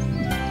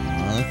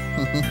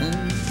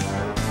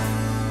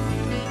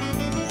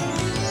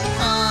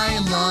 I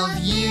love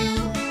you,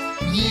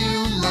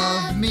 you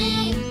love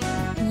me.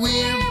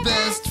 We're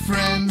best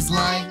friends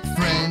like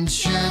friends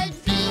should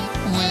be.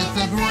 With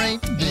a great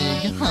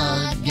big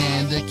hug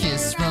and a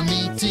kiss from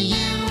me to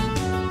you.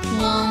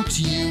 Won't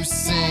you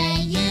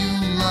say you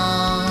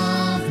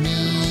love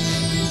me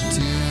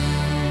too?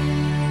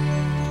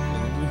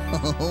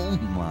 Oh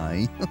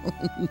my.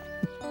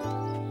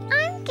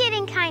 I'm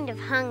getting kind of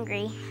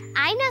hungry.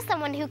 I know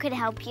someone who could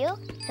help you.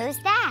 Who's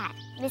that?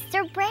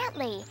 Mr.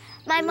 Brantley.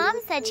 My mom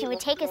said she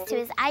would take us to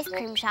his ice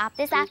cream shop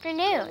this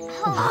afternoon.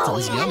 That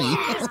sounds yummy.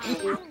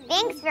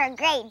 Thanks for a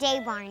great day,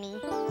 Barney.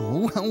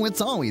 Oh, it's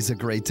always a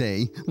great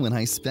day when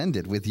I spend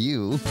it with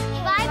you.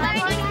 Bye,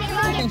 Barney.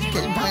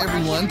 Okay, bye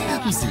everyone.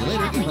 See you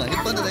later. I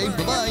had fun today.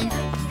 Bye-bye.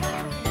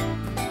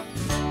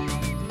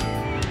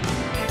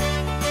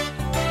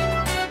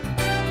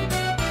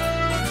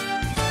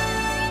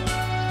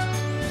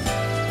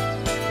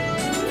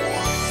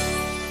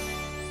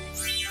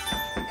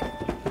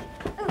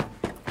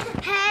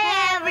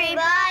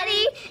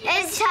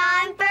 It's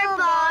time for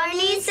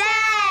Barney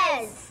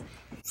Says!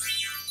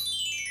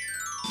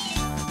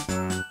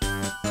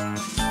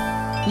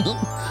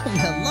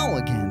 Hello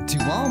again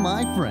to all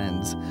my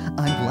friends.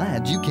 I'm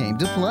glad you came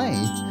to play.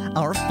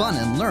 Our fun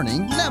and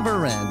learning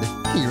never end.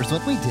 Here's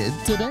what we did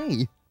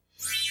today.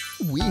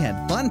 We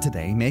had fun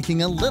today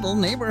making a little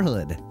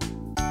neighborhood.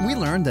 We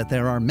learned that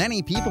there are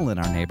many people in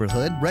our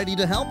neighborhood ready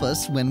to help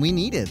us when we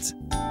need it.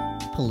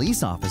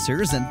 Police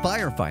officers and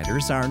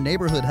firefighters are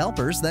neighborhood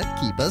helpers that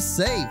keep us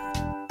safe.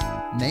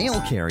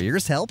 Mail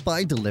carriers help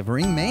by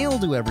delivering mail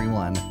to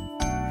everyone.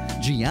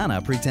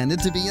 Gianna pretended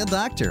to be a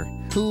doctor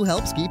who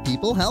helps keep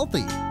people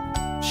healthy.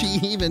 She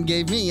even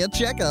gave me a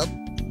checkup.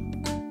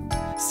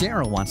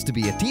 Sarah wants to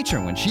be a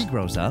teacher when she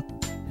grows up.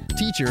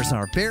 Teachers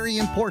are very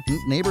important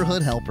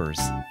neighborhood helpers.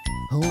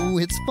 Oh,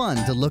 it's fun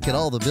to look at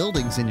all the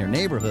buildings in your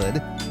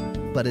neighborhood,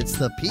 but it's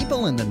the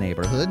people in the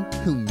neighborhood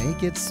who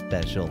make it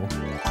special.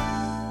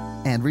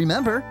 And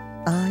remember,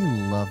 I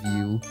love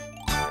you.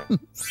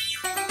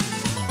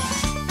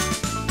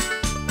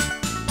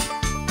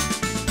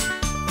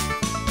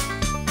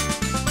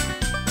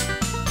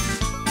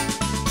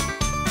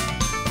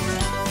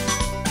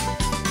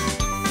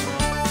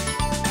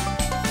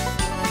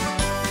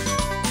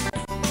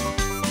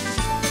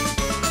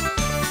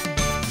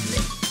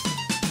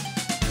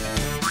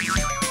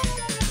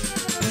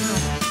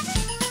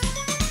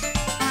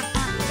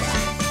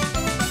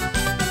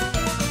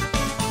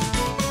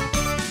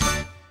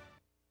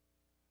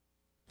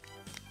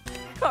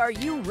 Are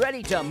you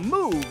ready to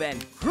move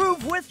and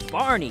groove with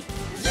Barney?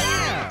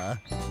 Yeah!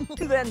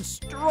 Then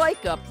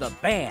strike up the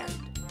band.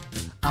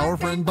 Our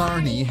friend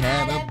Barney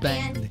had a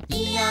band,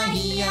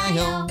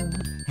 E-I-E-I-O.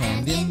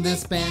 And in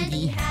this band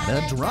he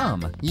had a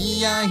drum,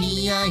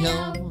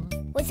 E-I-E-I-O.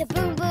 With a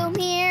boom boom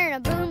here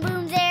and a boom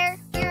boom there.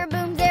 Here a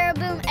boom, there a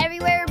boom,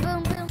 everywhere a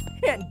boom boom.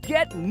 And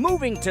get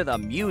moving to the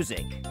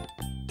music.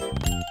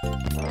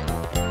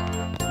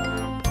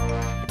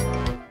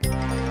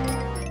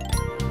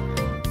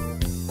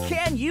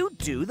 Can you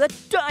do the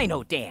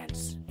dino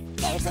dance?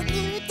 There's a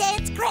new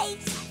dance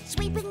craze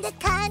sweeping the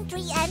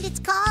country, and it's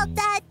called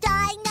the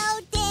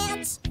Dino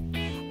Dance.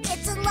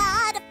 It's a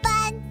lot of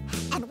fun,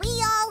 and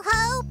we all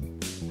hope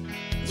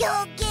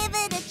you'll give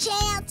it a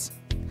chance.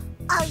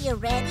 Are you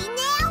ready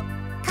now?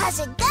 'Cause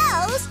it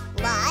goes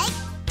like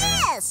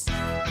this.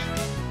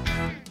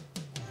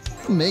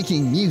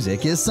 Making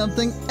music is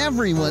something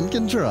everyone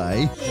can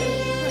try.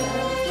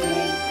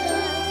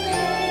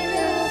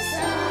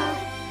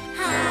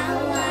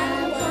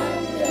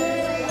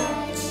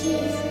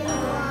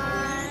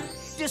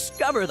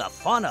 Discover the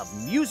fun of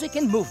music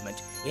and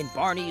movement in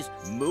Barney's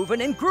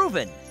Movin' and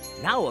Groovin',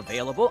 now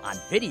available on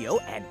video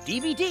and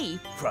DVD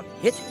from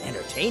Hit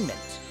Entertainment.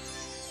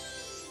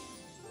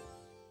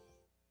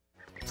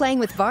 Playing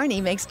with Barney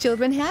makes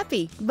children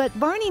happy, but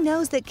Barney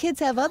knows that kids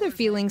have other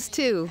feelings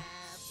too.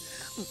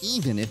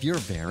 Even if you're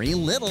very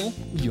little,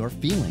 your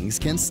feelings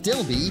can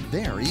still be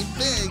very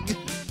big.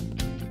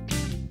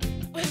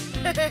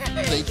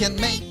 They can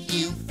make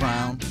you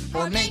frown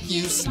or make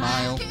you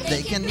smile.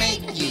 They can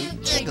make you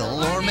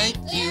giggle or make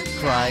you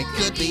cry.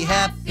 Could be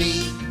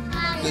happy,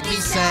 could be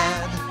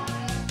sad.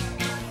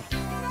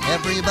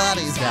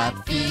 Everybody's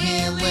got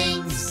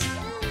feelings.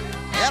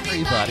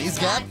 Everybody's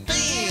got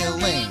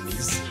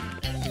feelings.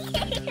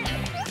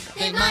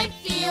 They might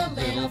feel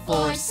little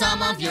for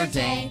some of your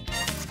day,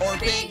 Or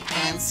big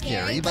and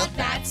scary, but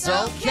that's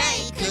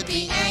okay. Could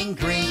be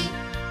angry,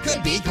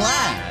 could be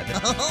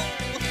glad.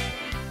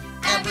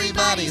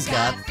 Everybody's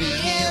got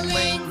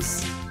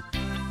feelings.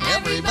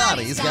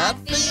 Everybody's got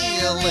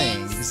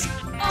feelings.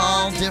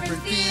 All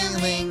different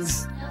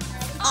feelings,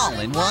 all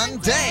in one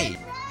day.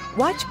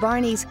 Watch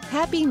Barney's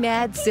Happy,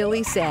 Mad,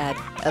 Silly, Sad.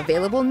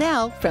 Available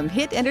now from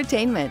Hit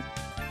Entertainment.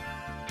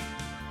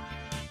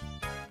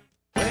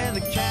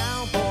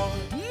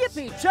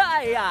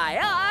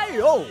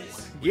 Yippee-ki-yi-yi-oh!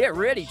 Get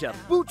ready to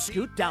boot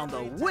scoot down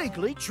the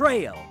Wiggly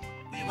Trail.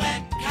 We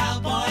wear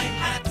cowboy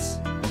hats.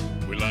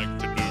 We like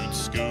to boot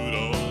scoot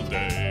all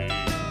day.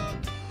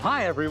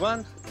 Hi,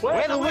 everyone.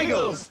 We're the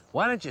Wiggles.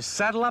 Why don't you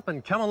saddle up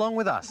and come along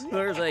with us?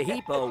 There's a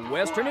heap of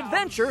Western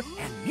adventure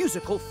and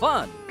musical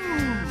fun.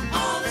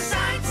 All the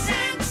sights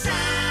and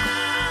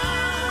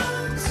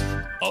sounds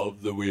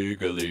of the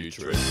Wiggly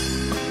Trail.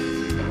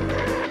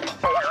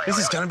 This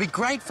is going to be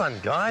great fun,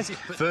 guys.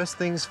 First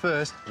things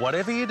first,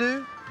 whatever you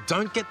do,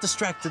 don't get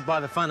distracted by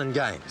the fun and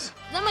games.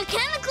 The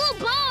mechanical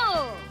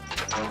bull!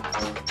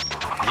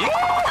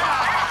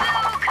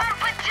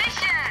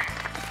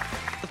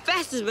 The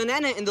fastest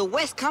banana in the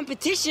West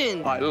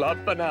competition. I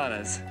love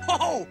bananas.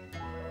 Oh,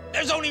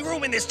 there's only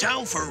room in this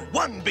town for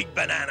one big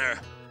banana.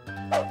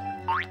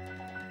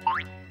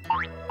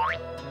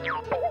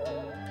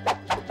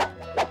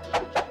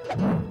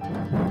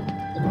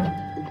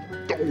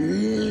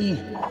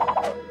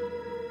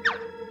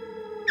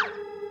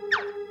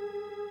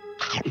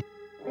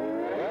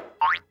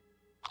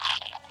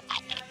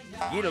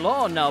 Get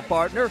along now,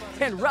 partner,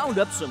 and round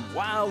up some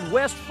Wild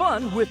West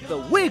fun with the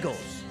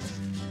Wiggles.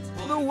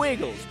 The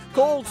Wiggles,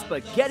 cold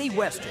spaghetti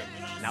western,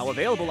 now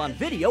available on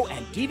video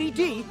and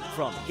DVD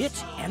from Hit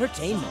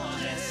Entertainment.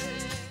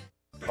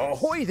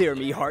 Ahoy there,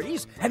 me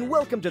hearties, and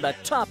welcome to the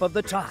Top of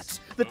the Tots,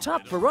 the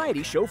top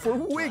variety show for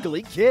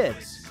wiggly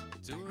kids.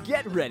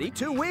 Get ready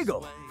to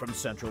wiggle from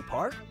Central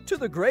Park to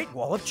the Great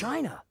Wall of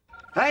China.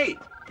 Hey,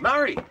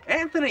 Murray,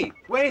 Anthony,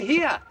 we're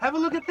here. Have a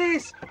look at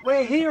this.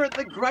 We're here at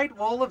the Great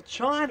Wall of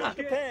China.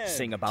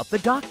 Sing about the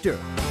doctor.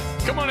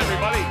 Come on,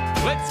 everybody.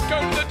 Let's go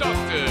to the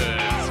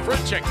doctor's for a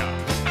checkup.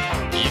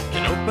 You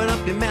can open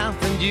up your mouth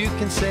and you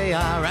can say,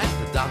 all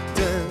right, the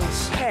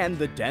doctors. And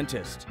the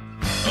dentist.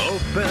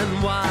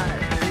 Open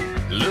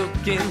wide,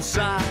 look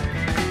inside.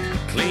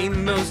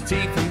 Clean those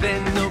teeth and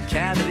then no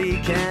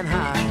cavity can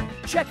hide.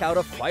 Check out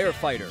a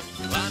firefighter.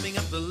 Climbing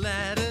up the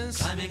ladders,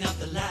 sliding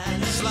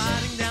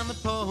down the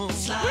pole,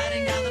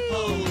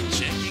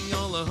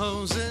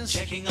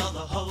 checking all the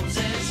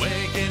hoses,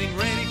 We're getting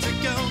ready to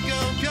go, go,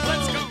 go.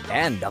 Let's go.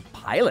 And a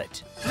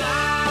pilot.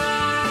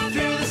 Fly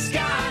through the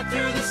sky,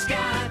 through the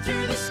sky,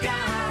 through the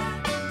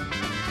sky.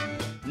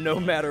 No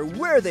matter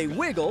where they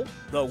wiggle,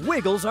 the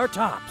Wiggles are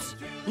tops.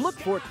 Look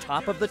for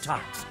Top of the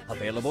Tops,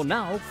 available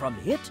now from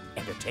Hit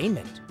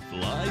Entertainment.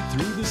 Fly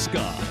through the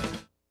sky.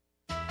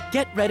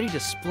 Get ready to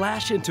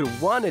splash into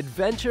one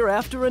adventure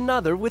after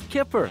another with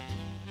Kipper.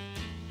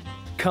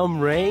 Come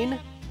rain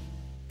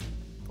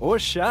or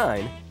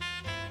shine,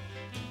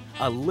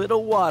 a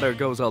little water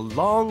goes a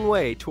long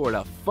way toward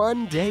a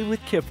fun day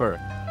with Kipper.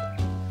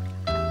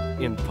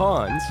 In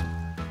ponds.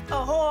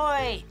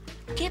 Ahoy!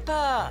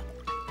 Kipper!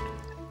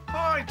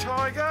 Hi,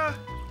 Tiger.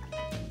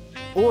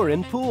 Or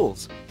in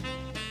pools.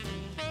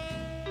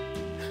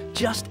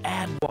 Just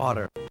add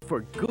water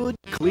for good,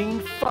 clean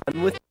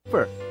fun with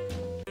Kipper.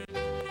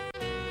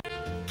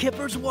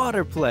 Kipper's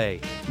Water Play,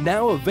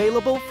 now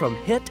available from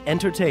Hit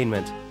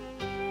Entertainment.